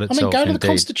High Court itself, go to indeed. the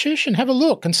Constitution, have a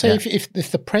look and see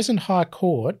if the present High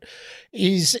Court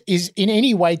is in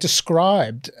any way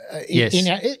described.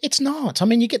 It's not. I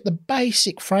mean, you get the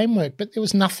basic framework, but there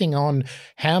was nothing on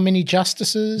how many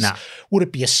justices. No. Would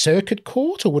it be a circuit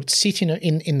court, or would it sit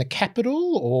in the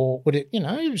capital, or would it,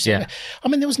 I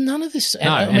mean, there was none of this. No,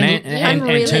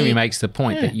 and Toomey makes the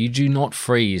point that you do not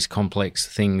freeze complex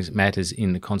matters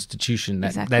in the Constitution.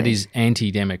 That is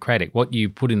anti-democratic. What you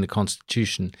put in the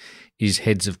Constitution is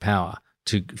heads of power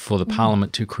for the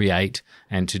Parliament to create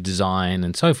and to design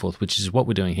and so forth, which is what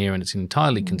we're doing here, and it's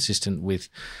entirely consistent with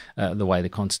the way the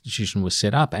Constitution was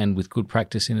set up and with good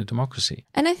practice in a democracy.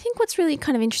 And I think what's really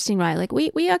kind of interesting, right, like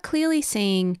we are clearly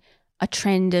seeing a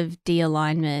trend of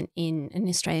de-alignment in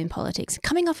Australian politics,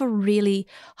 coming off a really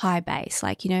high base.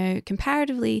 Like,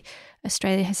 comparatively,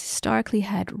 Australia has historically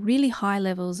had really high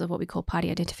levels of what we call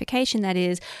party identification. That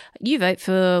is, you vote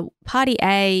for Party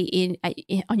A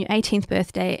on your 18th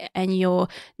birthday, and you're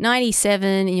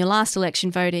 97 in your last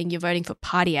election voting, you're voting for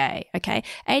Party A, okay?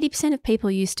 80% of people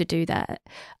used to do that.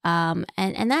 And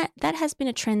that has been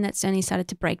a trend that's only started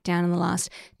to break down in the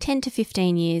last 10 to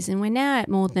 15 years, and we're now at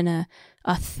more than a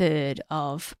third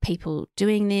of people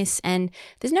doing this, and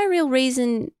there's no real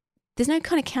reason, there's no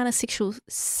kind of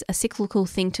cyclical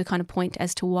thing to kind of point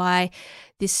as to why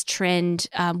this trend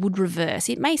would reverse.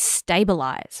 It may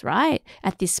stabilise, right,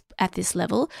 at this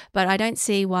level, but I don't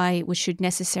see why we should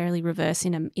necessarily reverse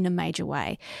in a major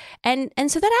way. And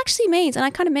so that actually means, and I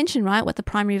kind of mentioned, right, what the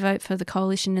primary vote for the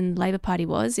Coalition and the Labor Party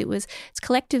was. It's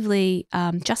collectively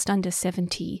just under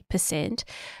 70%.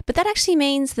 But that actually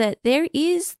means that there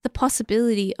is the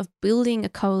possibility of building a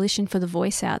coalition for the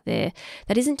Voice out there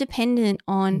that isn't dependent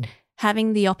on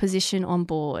having the opposition on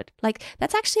board. Like,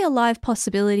 that's actually a live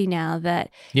possibility now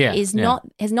that was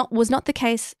not the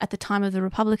case at the time of the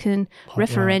Republican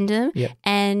referendum. Right. Yep.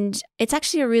 And it's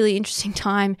actually a really interesting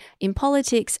time in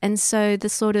politics. And so the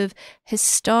sort of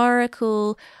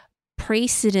historical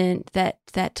precedent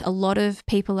that a lot of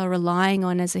people are relying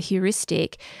on as a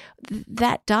heuristic,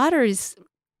 that data is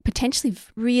potentially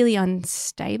really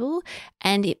unstable,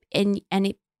 and it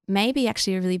may be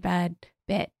actually a really bad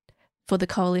bet for the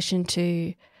Coalition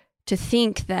to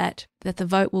think that the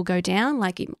vote will go down.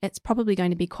 Like, it's probably going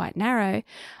to be quite narrow.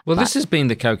 Well, this has been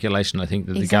the calculation, I think,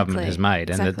 that the government has made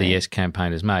and that the Yes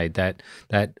campaign has made, that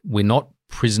we're not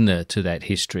prisoner to that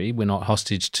history. We're not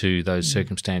hostage to those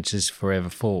circumstances forever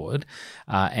forward.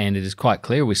 And it is quite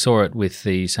clear. We saw it with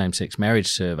the same-sex marriage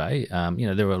survey.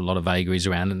 There were a lot of vagaries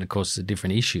around it, and of course it's a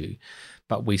different issue.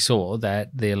 But we saw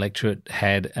that the electorate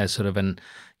had a sort of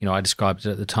I described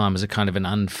it at the time as a kind of an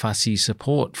unfussy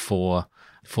support for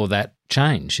that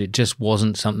change. It just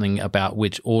wasn't something about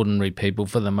which ordinary people,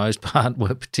 for the most part,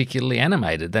 were particularly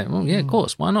animated. That, well, yeah, of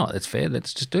course, why not? It's fair.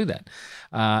 Let's just do that.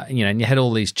 And you had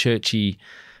all these churchy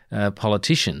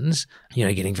politicians,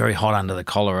 getting very hot under the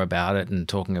collar about it and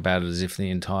talking about it as if the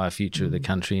entire future of the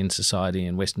country and society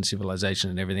and Western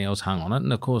civilization and everything else hung on it.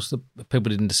 And of course, the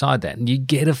people didn't decide that. And you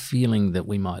get a feeling that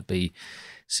we might be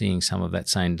seeing some of that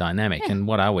same dynamic. Yeah. And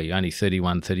what are we? Only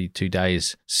 31, 32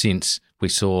 days since we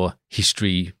saw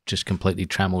history just completely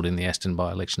trammeled in the Aston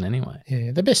by-election anyway.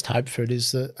 Yeah, the best hope for it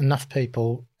is that enough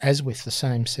people, as with the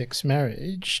same-sex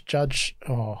marriage, judge,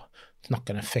 it's not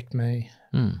going to affect me,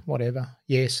 whatever.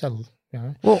 Yes,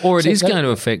 Well, or it is going to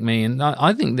affect me. And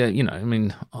I think that,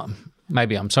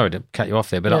 maybe I'm sorry to cut you off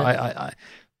there, but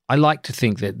I like to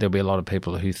think that there'll be a lot of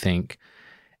people who think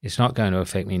it's not going to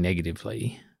affect me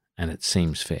negatively and it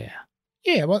seems fair.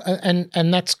 Yeah, well,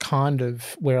 and that's kind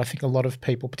of where I think a lot of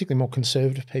people, particularly more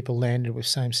conservative people, landed with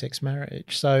same-sex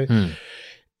marriage. So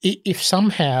if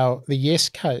somehow the Yes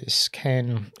case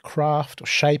can craft or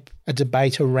shape a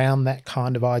debate around that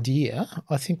kind of idea,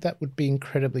 I think that would be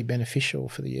incredibly beneficial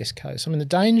for the Yes case. I mean, the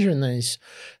danger in these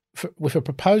with a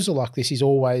proposal like this is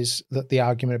always the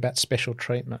argument about special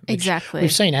treatment. Exactly. We've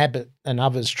seen Abbott and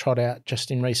others trot out just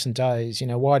in recent days.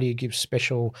 Why do you give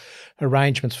special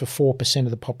arrangements for 4% of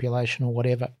the population or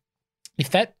whatever?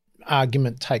 If that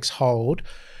argument takes hold,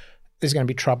 there's going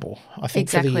to be trouble, I think,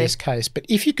 for the Yes case. But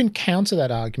if you can counter that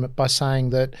argument by saying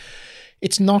that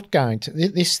it's not going to,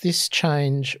 this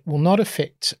change will not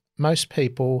affect most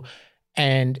people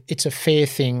and it's a fair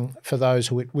thing for those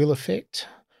who it will affect,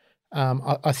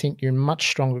 I think you're in much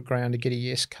stronger ground to get a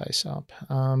Yes case up.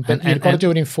 But you've got to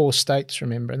do it in 4 states,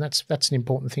 remember, and that's an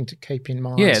important thing to keep in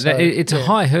mind. Yeah, it's a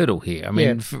high hurdle here. I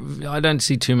mean, I don't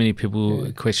see too many people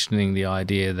questioning the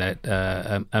idea that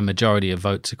a majority of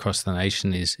votes across the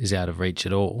nation is out of reach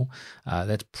at all.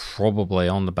 That's probably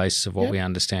on the basis of what we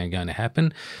understand going to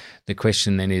happen. The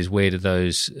question then is, where do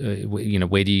those,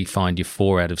 where do you find your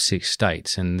 4 out of 6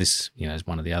 states? And this, is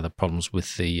one of the other problems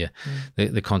with the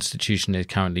constitution as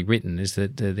currently written, is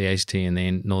that the ACT and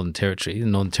the Northern Territory, the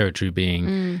Northern Territory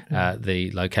being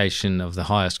the location of the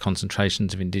highest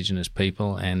concentrations of Indigenous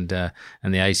people, and the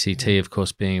ACT, of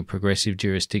course, being a progressive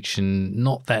jurisdiction,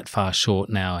 not that far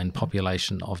short now in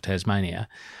population of Tasmania,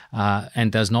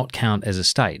 and does not count as a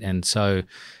state. And so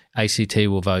ACT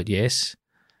will vote yes.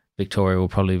 Victoria will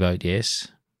probably vote yes.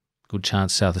 Good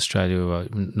chance South Australia will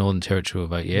vote, Northern Territory will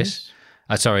vote yes.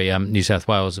 New South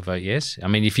Wales will vote yes. I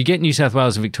mean, if you get New South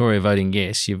Wales and Victoria voting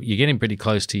yes, you're getting pretty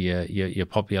close to your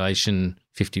population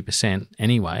 50%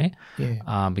 anyway,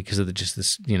 because of just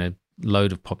this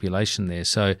load of population there.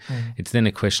 So it's then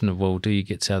a question of, well, do you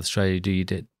get South Australia? Do you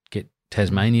get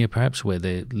Tasmania, perhaps, where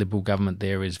the Liberal government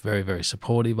there is very, very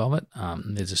supportive of it?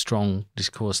 There's a strong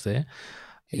discourse there.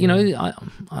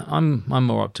 I'm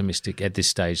more optimistic at this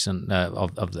stage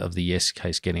of the Yes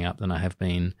case getting up than I have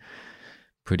been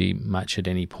pretty much at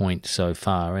any point so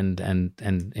far, and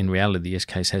in reality, the Yes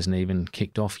case hasn't even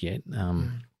kicked off yet.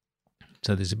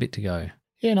 So there's a bit to go.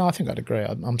 Yeah, no, I think I'd agree.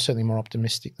 I'm certainly more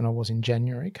optimistic than I was in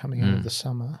January coming out of the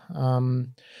summer.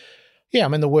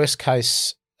 The worst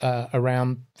case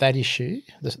around that issue,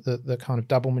 the kind of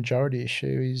double majority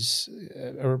issue, is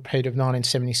a repeat of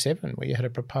 1977, where you had a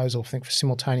proposal, I think, for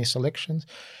simultaneous elections,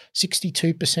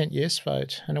 62% yes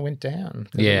vote, and it went down.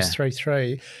 It was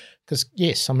 3-3. Because,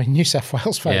 yes, I mean, New South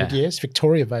Wales voted yes,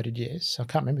 Victoria voted yes. I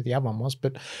can't remember who the other one was,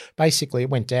 but basically it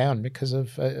went down because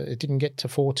of it didn't get to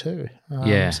 4-2.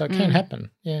 So it can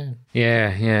happen, Yeah.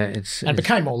 It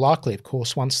became more likely, of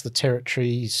course, once the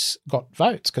territories got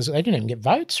votes, because they didn't even get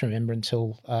votes, remember,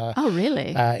 until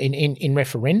really? In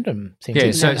referendum things.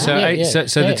 Yeah,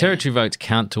 so the territory votes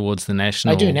count towards the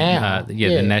national. They do now.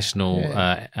 The national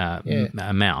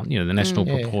amount, the national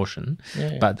proportion,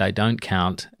 but they don't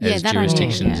count as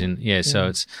jurisdictions in. So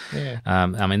it's.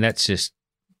 I mean, that's just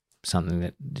something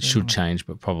that should change,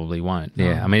 but probably won't.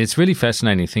 I mean, it's really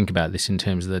fascinating to think about this in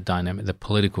terms of the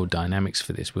political dynamics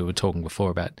for this. We were talking before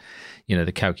about,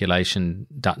 the calculation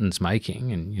Dutton's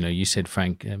making, and you said,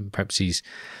 Frank, perhaps he's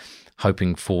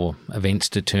hoping for events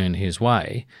to turn his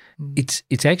way.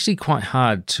 It's actually quite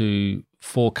hard to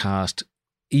forecast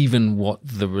even what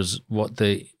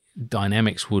the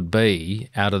dynamics would be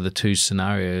out of the two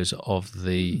scenarios of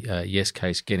the yes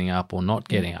case getting up or not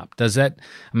getting up. Does that?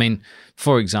 I mean,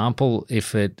 for example,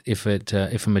 if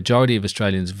a majority of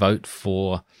Australians vote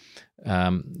for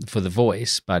the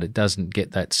voice, but it doesn't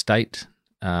get that state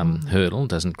hurdle,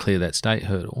 doesn't clear that state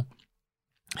hurdle,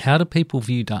 how do people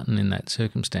view Dutton in that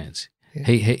circumstance?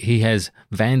 He has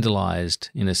vandalised,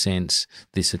 in a sense,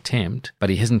 this attempt, but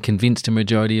he hasn't convinced a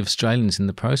majority of Australians in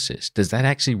the process. Does that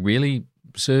actually really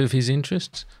serve his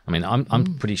interests? I mean,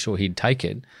 I'm pretty sure he'd take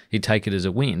it. He'd take it as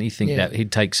a win. That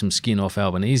he'd take some skin off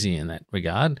Albanese in that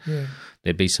regard.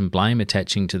 There'd be some blame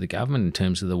attaching to the government in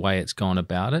terms of the way it's gone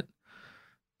about it.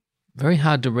 Very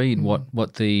hard to read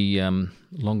what the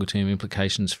longer term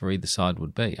implications for either side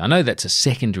would be. I know that's a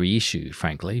secondary issue,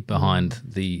 frankly, behind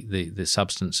the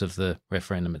substance of the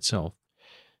referendum itself.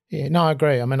 Yeah, no, I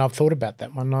agree. I mean, I've thought about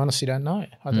that one. I honestly don't know.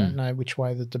 I don't know which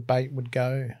way the debate would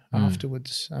go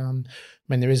afterwards. I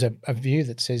mean, there is a view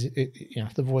that says,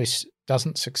 if the voice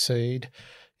doesn't succeed,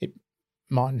 it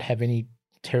mightn't have any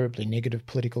terribly negative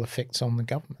political effects on the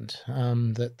government,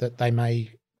 that they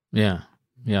may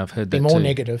I've heard be that more too.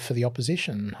 negative for the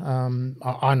opposition.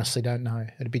 I honestly don't know.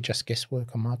 It'd be just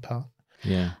guesswork on my part.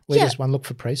 Where does one look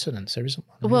for precedents? There isn't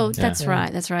one. Well, that's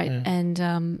right. Yeah.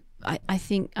 And I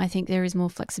think there is more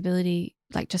flexibility,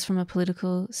 like just from a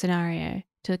political scenario,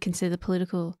 to consider the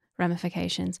political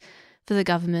ramifications for the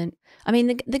government. I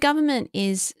mean, the government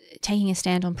is taking a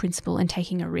stand on principle and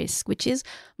taking a risk, which is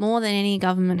more than any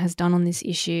government has done on this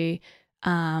issue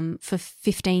for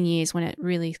 15 years when it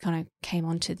really kind of came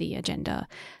onto the agenda.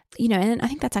 And I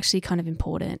think that's actually kind of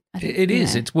important. It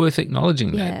is. It's worth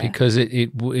acknowledging that because the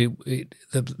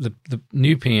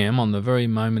new PM, on the very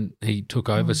moment he took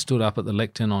over, stood up at the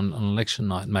lectern on election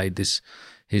night, made this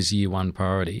his year one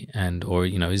priority,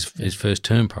 his first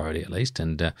term priority at least,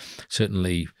 and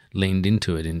certainly leaned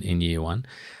into it in year one.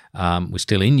 We're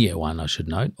still in year one, I should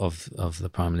note, of the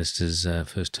Prime Minister's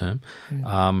first term.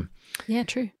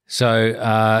 True. So,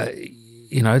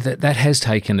 that has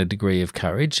taken a degree of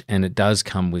courage, and it does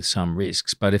come with some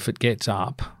risks. But if it gets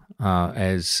up,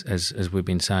 as we've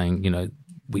been saying,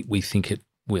 we think it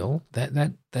will.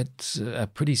 That's a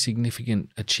pretty significant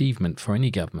achievement for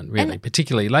any government, really.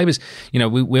 Particularly Labor's.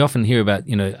 We often hear about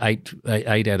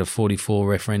 8 out of 44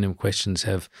 referendum questions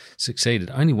have succeeded.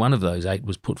 Only one of those 8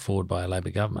 was put forward by a Labor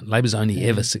government. Labor's only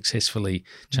ever successfully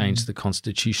changed the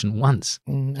constitution once,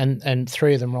 and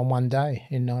 3 of them were on one day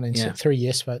in 3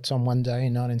 yes votes on one day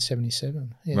in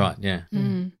 1977. Right. Yeah.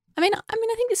 I mean,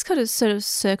 I think this kind of sort of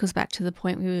circles back to the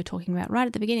point we were talking about right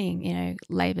at the beginning,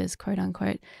 Labor's quote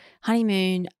unquote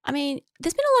honeymoon. I mean,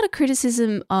 there's been a lot of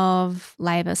criticism of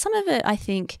Labor. Some of it, I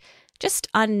think, just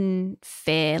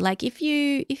unfair. Like if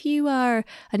you are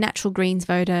a natural Greens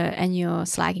voter and you're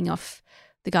slagging off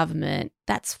the government,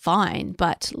 that's fine.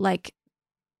 But like,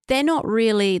 they're not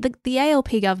really the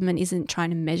ALP government isn't trying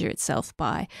to measure itself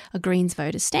by a Greens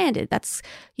voter standard. That's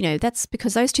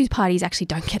because those two parties actually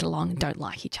don't get along and don't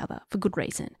like each other for good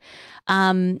reason.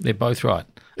 They're both right.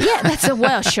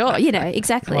 Yeah, sure,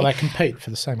 exactly. Well, they compete for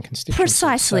the same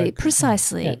constituency.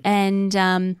 Precisely.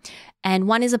 Yeah. And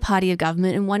one is a party of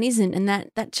government and one isn't, and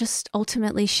that just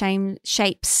ultimately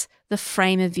shapes the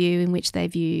frame of view in which they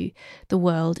view the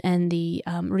world and the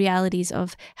realities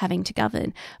of having to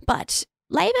govern. But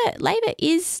Labor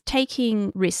is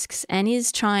taking risks and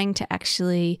is trying to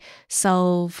actually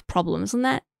solve problems, and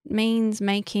that means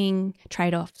making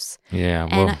trade-offs. Yeah,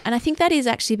 and I think that is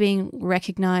actually being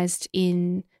recognised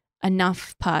in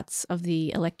enough parts of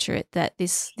the electorate that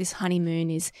this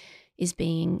honeymoon is is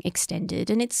being extended.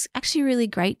 And it's actually really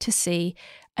great to see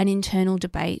an internal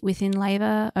debate within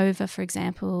Labor over, for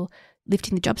example,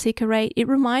 lifting the job seeker rate. It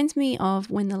reminds me of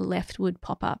when the left would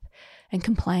pop up and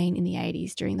complain in the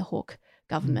 80s during the Hawke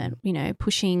government,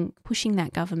 pushing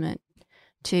that government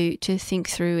to think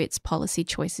through its policy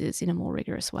choices in a more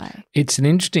rigorous way. It's an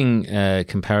interesting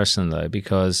comparison, though,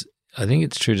 because I think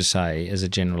it's true to say, as a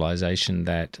generalisation,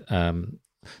 that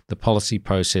the policy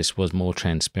process was more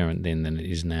transparent then than it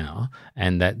is now,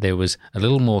 and that there was a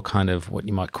little more kind of what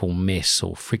you might call mess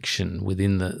or friction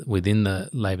within the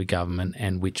Labor government,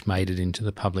 and which made it into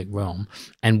the public realm,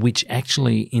 and which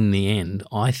actually, in the end,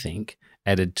 I think,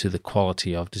 added to the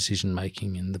quality of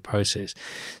decision-making in the process.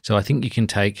 So I think you can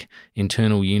take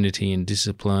internal unity and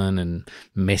discipline and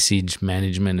message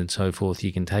management and so forth,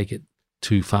 you can take it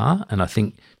too far. And I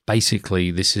think basically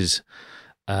this is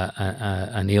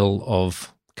an ill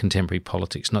of contemporary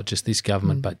politics, not just this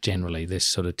government, but generally this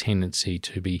sort of tendency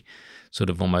to be sort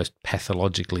of almost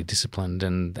pathologically disciplined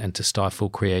and to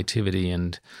stifle creativity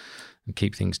and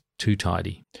keep things too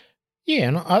tidy. Yeah,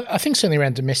 and I think certainly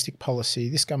around domestic policy,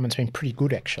 this government's been pretty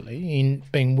good actually in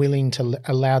being willing to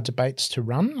allow debates to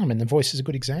run. I mean, The Voice is a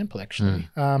good example actually.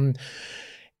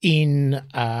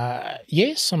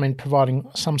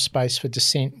 Providing some space for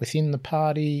dissent within the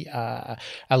party,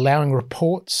 allowing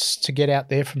reports to get out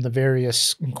there from the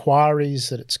various inquiries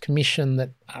that it's commissioned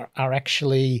that are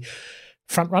actually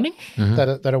front-running,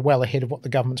 that are well ahead of what the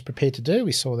government's prepared to do.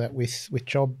 We saw that with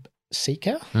Job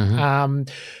Seeker.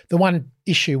 The one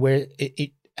issue where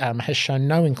it has shown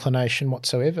no inclination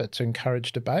whatsoever to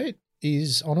encourage debate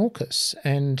is on AUKUS,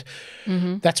 and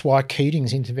that's why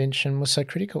Keating's intervention was so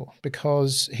critical,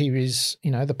 because he is,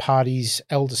 the party's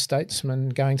elder statesman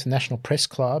going to the National Press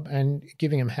Club and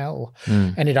giving him hell,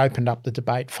 and it opened up the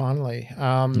debate finally,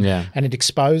 and it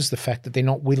exposed the fact that they're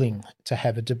not willing to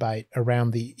have a debate around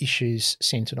the issues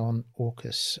centred on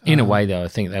AUKUS. In a way, though, I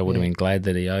think they would have been glad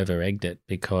that he over-egged it,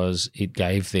 because it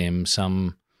gave them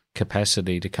some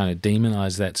capacity to kind of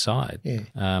demonise that side.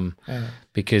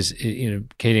 Because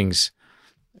Keating's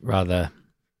rather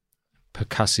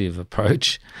percussive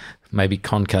approach, maybe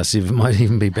concussive might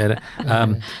even be better.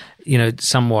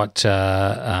 Somewhat.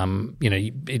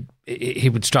 He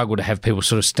would struggle to have people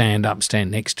sort of stand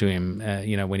next to him.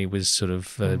 When he was sort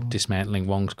of dismantling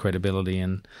Wong's credibility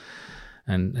and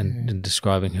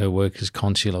describing her work as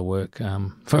consular work,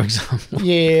 for example.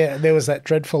 Yeah, there was that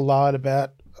dreadful line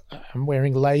about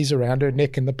wearing lace around her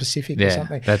neck in the Pacific or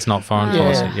something. That's not foreign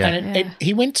policy. And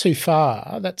he went too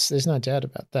far. There's no doubt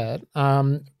about that.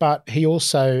 But he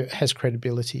also has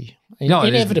credibility.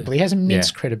 Inevitably, he has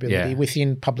immense credibility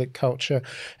within public culture,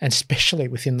 and especially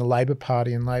within the Labor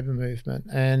Party and Labor movement.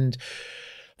 And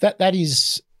that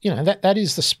is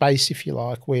the space, if you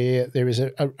like, where there is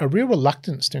a real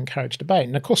reluctance to encourage debate.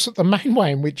 And of course, the main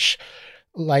way in which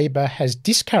Labor has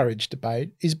discouraged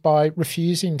debate is by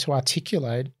refusing to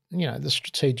articulate, the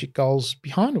strategic goals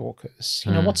behind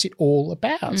AUKUS. What's it all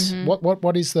about?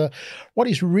 What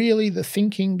is really the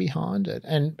thinking behind it?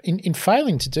 And in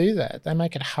failing to do that, they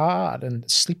make it hard and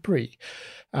slippery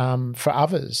for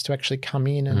others to actually come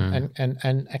in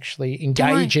and actually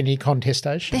engage in any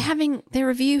contestation. Their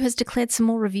review has declared some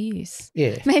more reviews.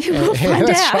 Yeah. Maybe we'll find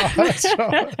out. That's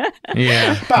right.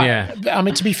 But, I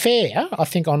mean, to be fair, I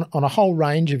think on a whole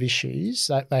range of issues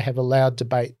that they have allowed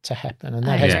debate to happen, and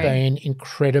that has been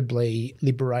incredibly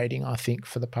liberating, I think,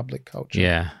 for the public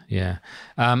culture. Yeah.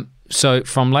 So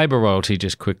from Labor royalty,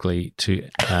 just quickly to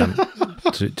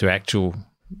actual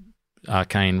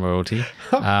arcane royalty.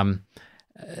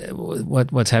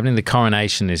 What's happening? The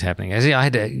coronation is happening. I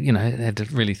had to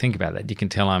really think about that. You can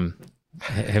tell I'm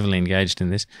heavily engaged in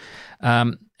this.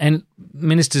 And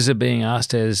ministers are being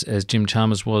asked, as Jim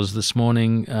Chalmers was this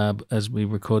morning, as we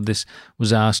record this,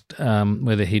 was asked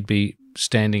whether he'd be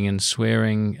standing and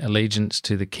swearing allegiance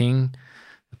to the King.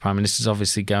 The Prime Minister's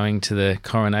obviously going to the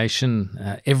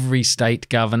coronation. Every state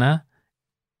governor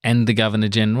and the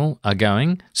Governor-General are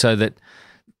going, so that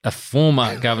a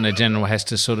former Governor-General has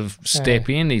to sort of step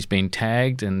in. He's been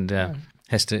tagged and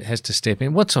has to step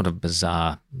in. What sort of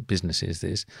bizarre business is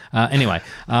this? Anyway.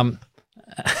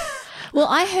 Well,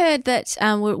 I heard that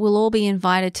we'll all be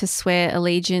invited to swear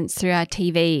allegiance through our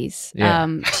TVs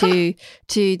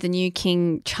to the new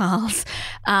King Charles.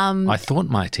 I thought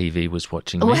my TV was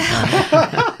watching me.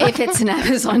 If it's an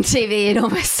Amazon TV, it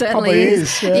almost certainly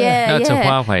is. No, it's a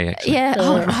Huawei, actually. Yeah.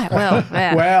 Oh,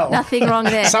 right. Well, nothing wrong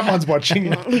there. Someone's watching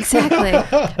you. Exactly.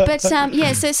 But so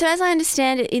as I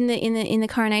understand it, in the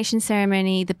coronation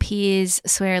ceremony, the peers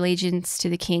swear allegiance to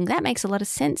the King. That makes a lot of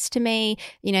sense to me.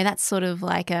 That's sort of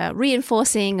like a reinforcement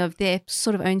reinforcing of their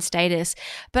sort of own status.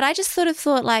 But I just sort of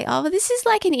thought like, oh, well, this is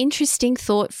like an interesting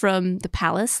thought from the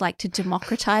palace, like to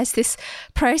democratise this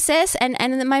process. And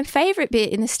my favourite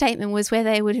bit in the statement was where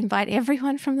they would invite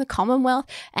everyone from the Commonwealth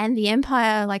and the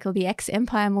Empire, like, or the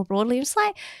ex-Empire more broadly. It's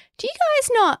like, do you guys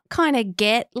not kind of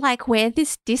get like where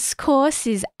this discourse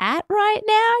is at right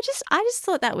now? I just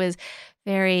thought that was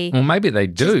very well. Maybe they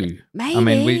do. Maybe. I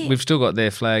mean, we've still got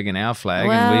their flag and our flag,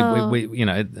 and we you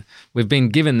know, we've been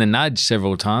given the nudge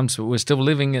several times, but we're still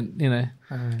living it. You know,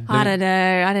 I don't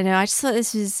know. I just thought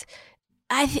this was.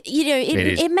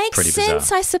 It makes sense,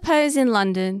 bizarre. I suppose, in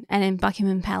London and in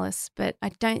Buckingham Palace, but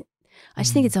I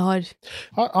just think it's odd.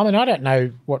 I mean, I don't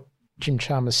know what Jim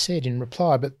Chalmers said in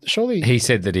reply, but surely he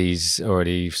said that he's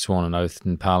already sworn an oath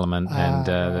in Parliament and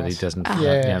that he doesn't,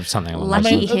 something along those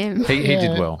lucky lines. him. He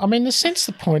did well. I mean,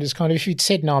 the point is kind of if he'd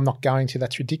said, no, I'm not going to,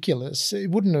 that's ridiculous,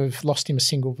 it wouldn't have lost him a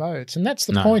single vote. And that's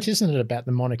the point, isn't it, about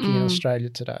the monarchy in Australia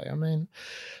today? I mean,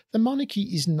 the monarchy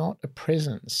is not a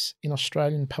presence in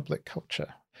Australian public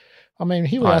culture. I mean,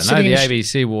 here we are sitting the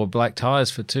ABC wore black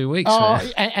ties for 2 weeks.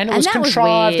 And it was that was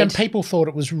contrived, weird. and people thought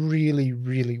it was really,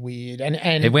 really weird.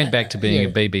 And it went back to being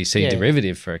a BBC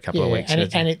derivative for a couple of weeks.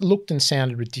 And it looked and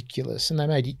sounded ridiculous. And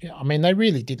they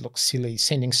really did look silly,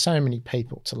 sending so many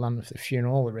people to London for the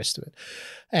funeral, all the rest of it.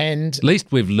 And at least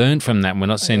we've learned from that. We're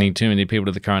not sending too many people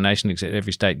to the coronation, except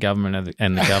every state government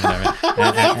and the governor.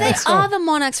 They are the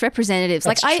monarch's representatives.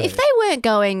 That's like, true. if they weren't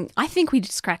going, I think we'd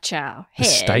scratch our The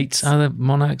heads. states are the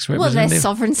monarch's Well, representative. they're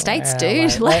sovereign states,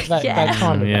 dude. They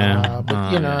kind of are. But,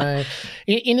 Oh, you know,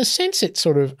 in a sense, it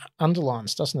sort of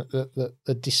underlines, doesn't it,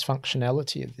 the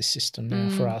dysfunctionality of this system now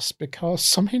for us,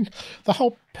 because, I mean, the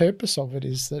whole purpose of it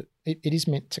is that it is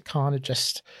meant to kind of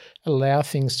just allow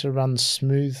things to run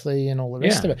smoothly and all the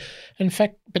rest of it. In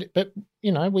fact, but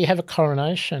you know, we have a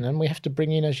coronation and we have to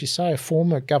bring in, as you say, a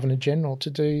former Governor-General to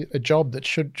do a job that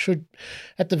should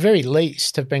at the very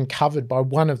least have been covered by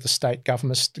one of the state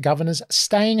governors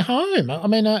staying home. I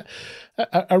mean, a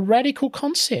radical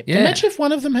concept. Yeah. Imagine if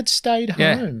one of them had stayed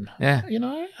home, you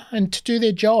know, and to do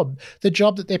their job, the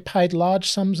job that they're paid large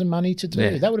sums of money to do.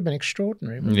 Yeah. That would have been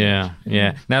extraordinary. Wouldn't it?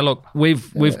 Yeah. Now, look,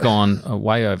 we've gone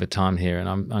way over time here, and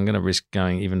I'm going to risk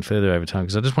going even further over time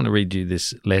because I just want to read you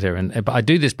this letter, and I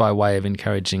do this by way of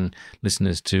encouraging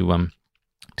listeners to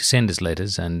send us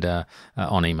letters and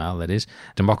on email, that is,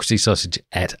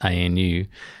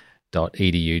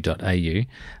 democracysausage@anu.edu.au.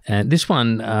 And this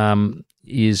one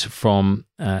is from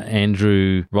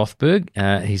Andrew Rothberg.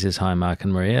 He says, hi, Mark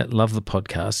and Maria. Love the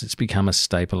podcast. It's become a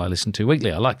staple I listen to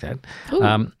weekly. I like that.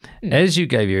 As you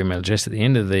gave your email address at the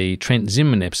end of the Trent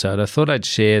Zimmerman episode, I thought I'd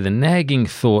share the nagging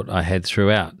thought I had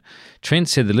throughout. Trent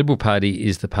said the Liberal Party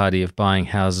is the party of buying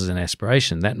houses and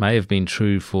aspiration. That may have been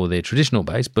true for their traditional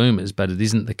base, boomers, but it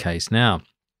isn't the case now.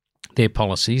 Their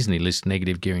policies, and he lists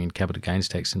negative gearing and capital gains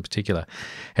tax in particular,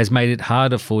 has made it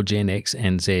harder for Gen X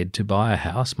and Z to buy a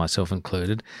house, myself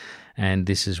included, and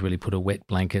this has really put a wet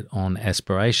blanket on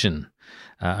aspiration.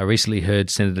 I recently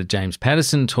heard Senator James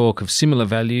Paterson talk of similar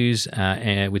values,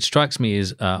 which strikes me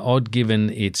as odd given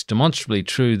it's demonstrably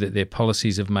true that their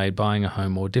policies have made buying a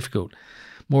home more difficult.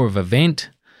 More of a vent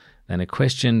than a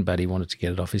question, but he wanted to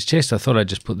get it off his chest. I thought I'd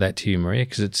just put that to you, Maria,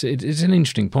 because it's an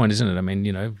interesting point, isn't it? I mean,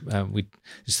 you know,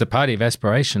 it's the party of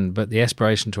aspiration, but the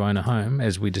aspiration to own a home,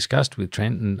 as we discussed with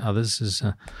Trent and others, has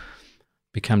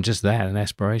become just that, an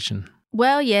aspiration.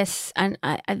 Well, yes, and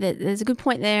there's a good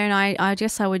point there, and I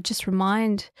guess I would just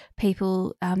remind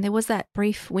people there was that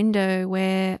brief window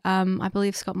where I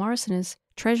believe Scott Morrison, as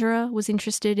Treasurer, was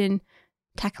interested in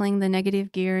tackling the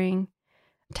negative gearing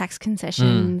tax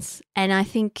concessions, and I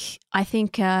think I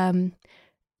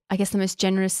guess the most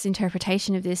generous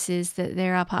interpretation of this is that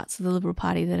there are parts of the Liberal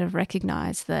Party that have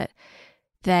recognised that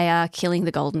they are killing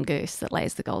the golden goose that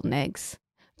lays the golden eggs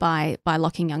by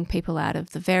locking young people out of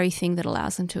the very thing that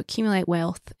allows them to accumulate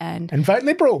wealth and vote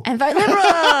Liberal.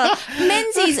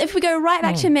 Menzies. If we go right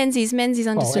back to Menzies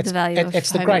understood the value of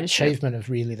it's the home great ownership. achievement of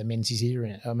really the Menzies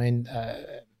era. I mean,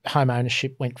 home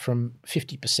ownership went from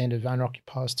 50% of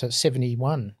owner-occupiers to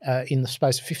 71 in the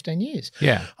space of 15 years.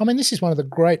 Yeah. I mean, this is one of the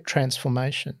great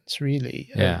transformations,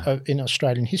 really, in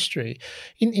Australian history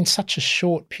in such a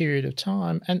short period of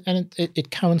time. And it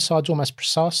coincides almost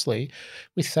precisely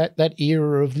with that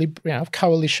era of of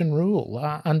coalition rule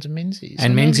under Menzies.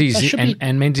 And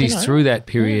Menzies through that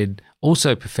period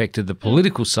also perfected the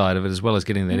political side of it as well as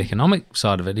getting that economic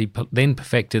side of it. He then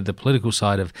perfected the political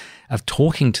side of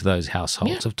talking to those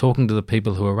households, of talking to the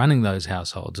people who are running those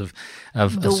households, of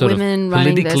sort of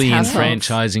politically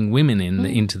enfranchising women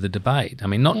into the debate. I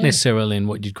mean, not necessarily in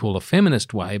what you'd call a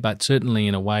feminist way, but certainly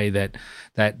in a way that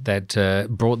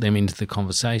brought them into the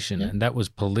conversation, and that was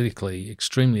politically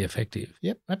extremely effective.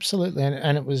 Yep, absolutely.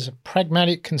 And it was a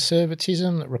pragmatic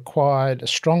conservatism that required a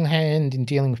strong hand in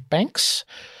dealing with banks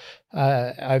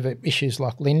over issues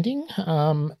like lending.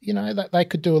 That they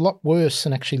could do a lot worse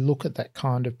than actually look at that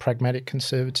kind of pragmatic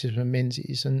conservatism of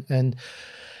Menzies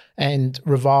and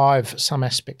revive some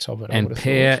aspects of it. And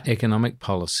pair economic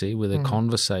policy with a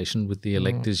conversation with the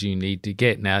electors you need to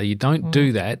get. Now, you don't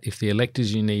do that if the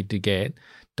electors you need to get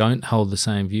don't hold the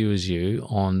same view as you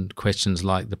on questions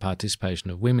like the participation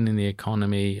of women in the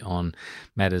economy, on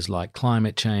matters like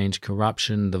climate change,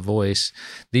 corruption, the voice,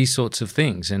 these sorts of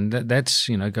things. And that's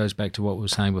goes back to what we were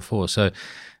saying before. So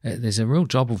there's a real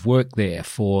job of work there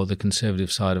for the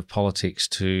conservative side of politics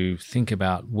to think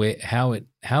about how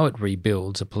it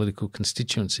rebuilds a political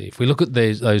constituency. If we look at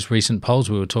those recent polls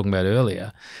we were talking about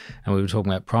earlier, and we were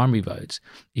talking about primary votes,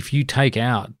 if you take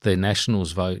out the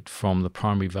Nationals vote from the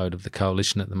primary vote of the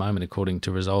coalition at the moment, according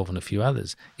to Resolve and a few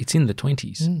others, it's in the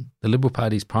 20s. The Liberal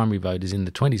Party's primary vote is in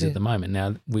the 20s at the moment.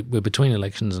 Now, we're between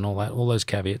elections and all those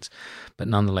caveats, but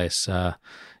nonetheless, they're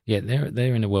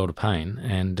in a world of pain,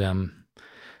 and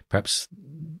perhaps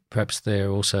they're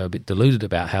also a bit deluded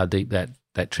about how deep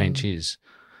that trench is.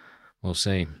 We'll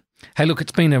see. Hey, look,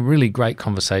 it's been a really great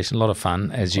conversation, a lot of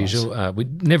fun, as usual. We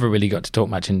never really got to talk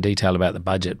much in detail about the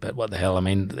budget, but what the hell? I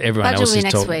mean, everyone else is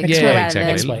talking. Yeah,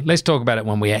 exactly. Let's talk about it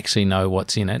when we actually know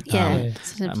what's in it.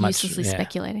 Instead of uselessly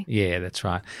speculating. Yeah, that's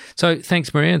right. So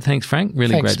thanks, Maria, and thanks, Frank.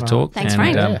 Really great to talk. Thanks,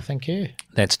 Frank. Thank you.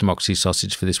 That's Democracy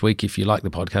Sausage for this week. If you like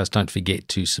the podcast, don't forget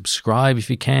to subscribe if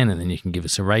you can, and then you can give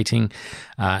us a rating.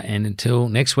 And until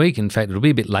next week, in fact, it'll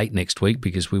be a bit late next week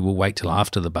because we will wait till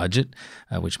after the budget,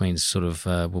 which means sort of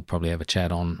we'll probably have a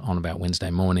chat on about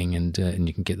Wednesday morning, and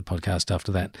you can get the podcast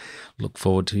after that. Look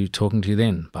forward to talking to you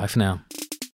then. Bye for now.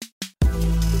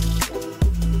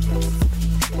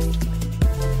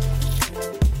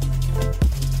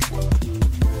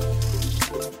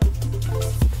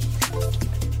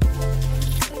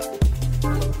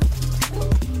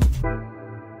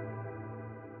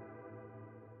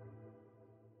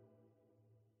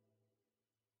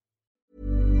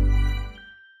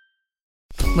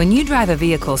 When you drive a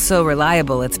vehicle so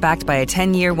reliable it's backed by a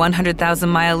 10-year,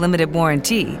 100,000-mile limited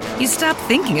warranty, you stop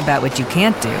thinking about what you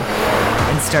can't do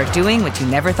and start doing what you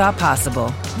never thought possible.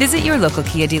 Visit your local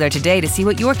Kia dealer today to see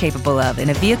what you're capable of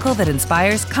in a vehicle that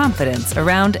inspires confidence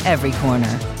around every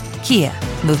corner. Kia,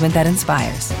 movement that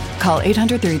inspires. Call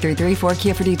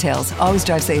 800-333-4KIA for details. Always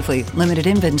drive safely. Limited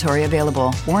inventory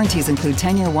available. Warranties include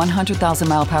 10-year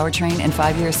 100,000-mile powertrain and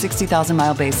 5-year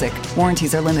 60,000-mile basic.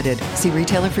 Warranties are limited. See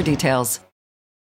retailer for details.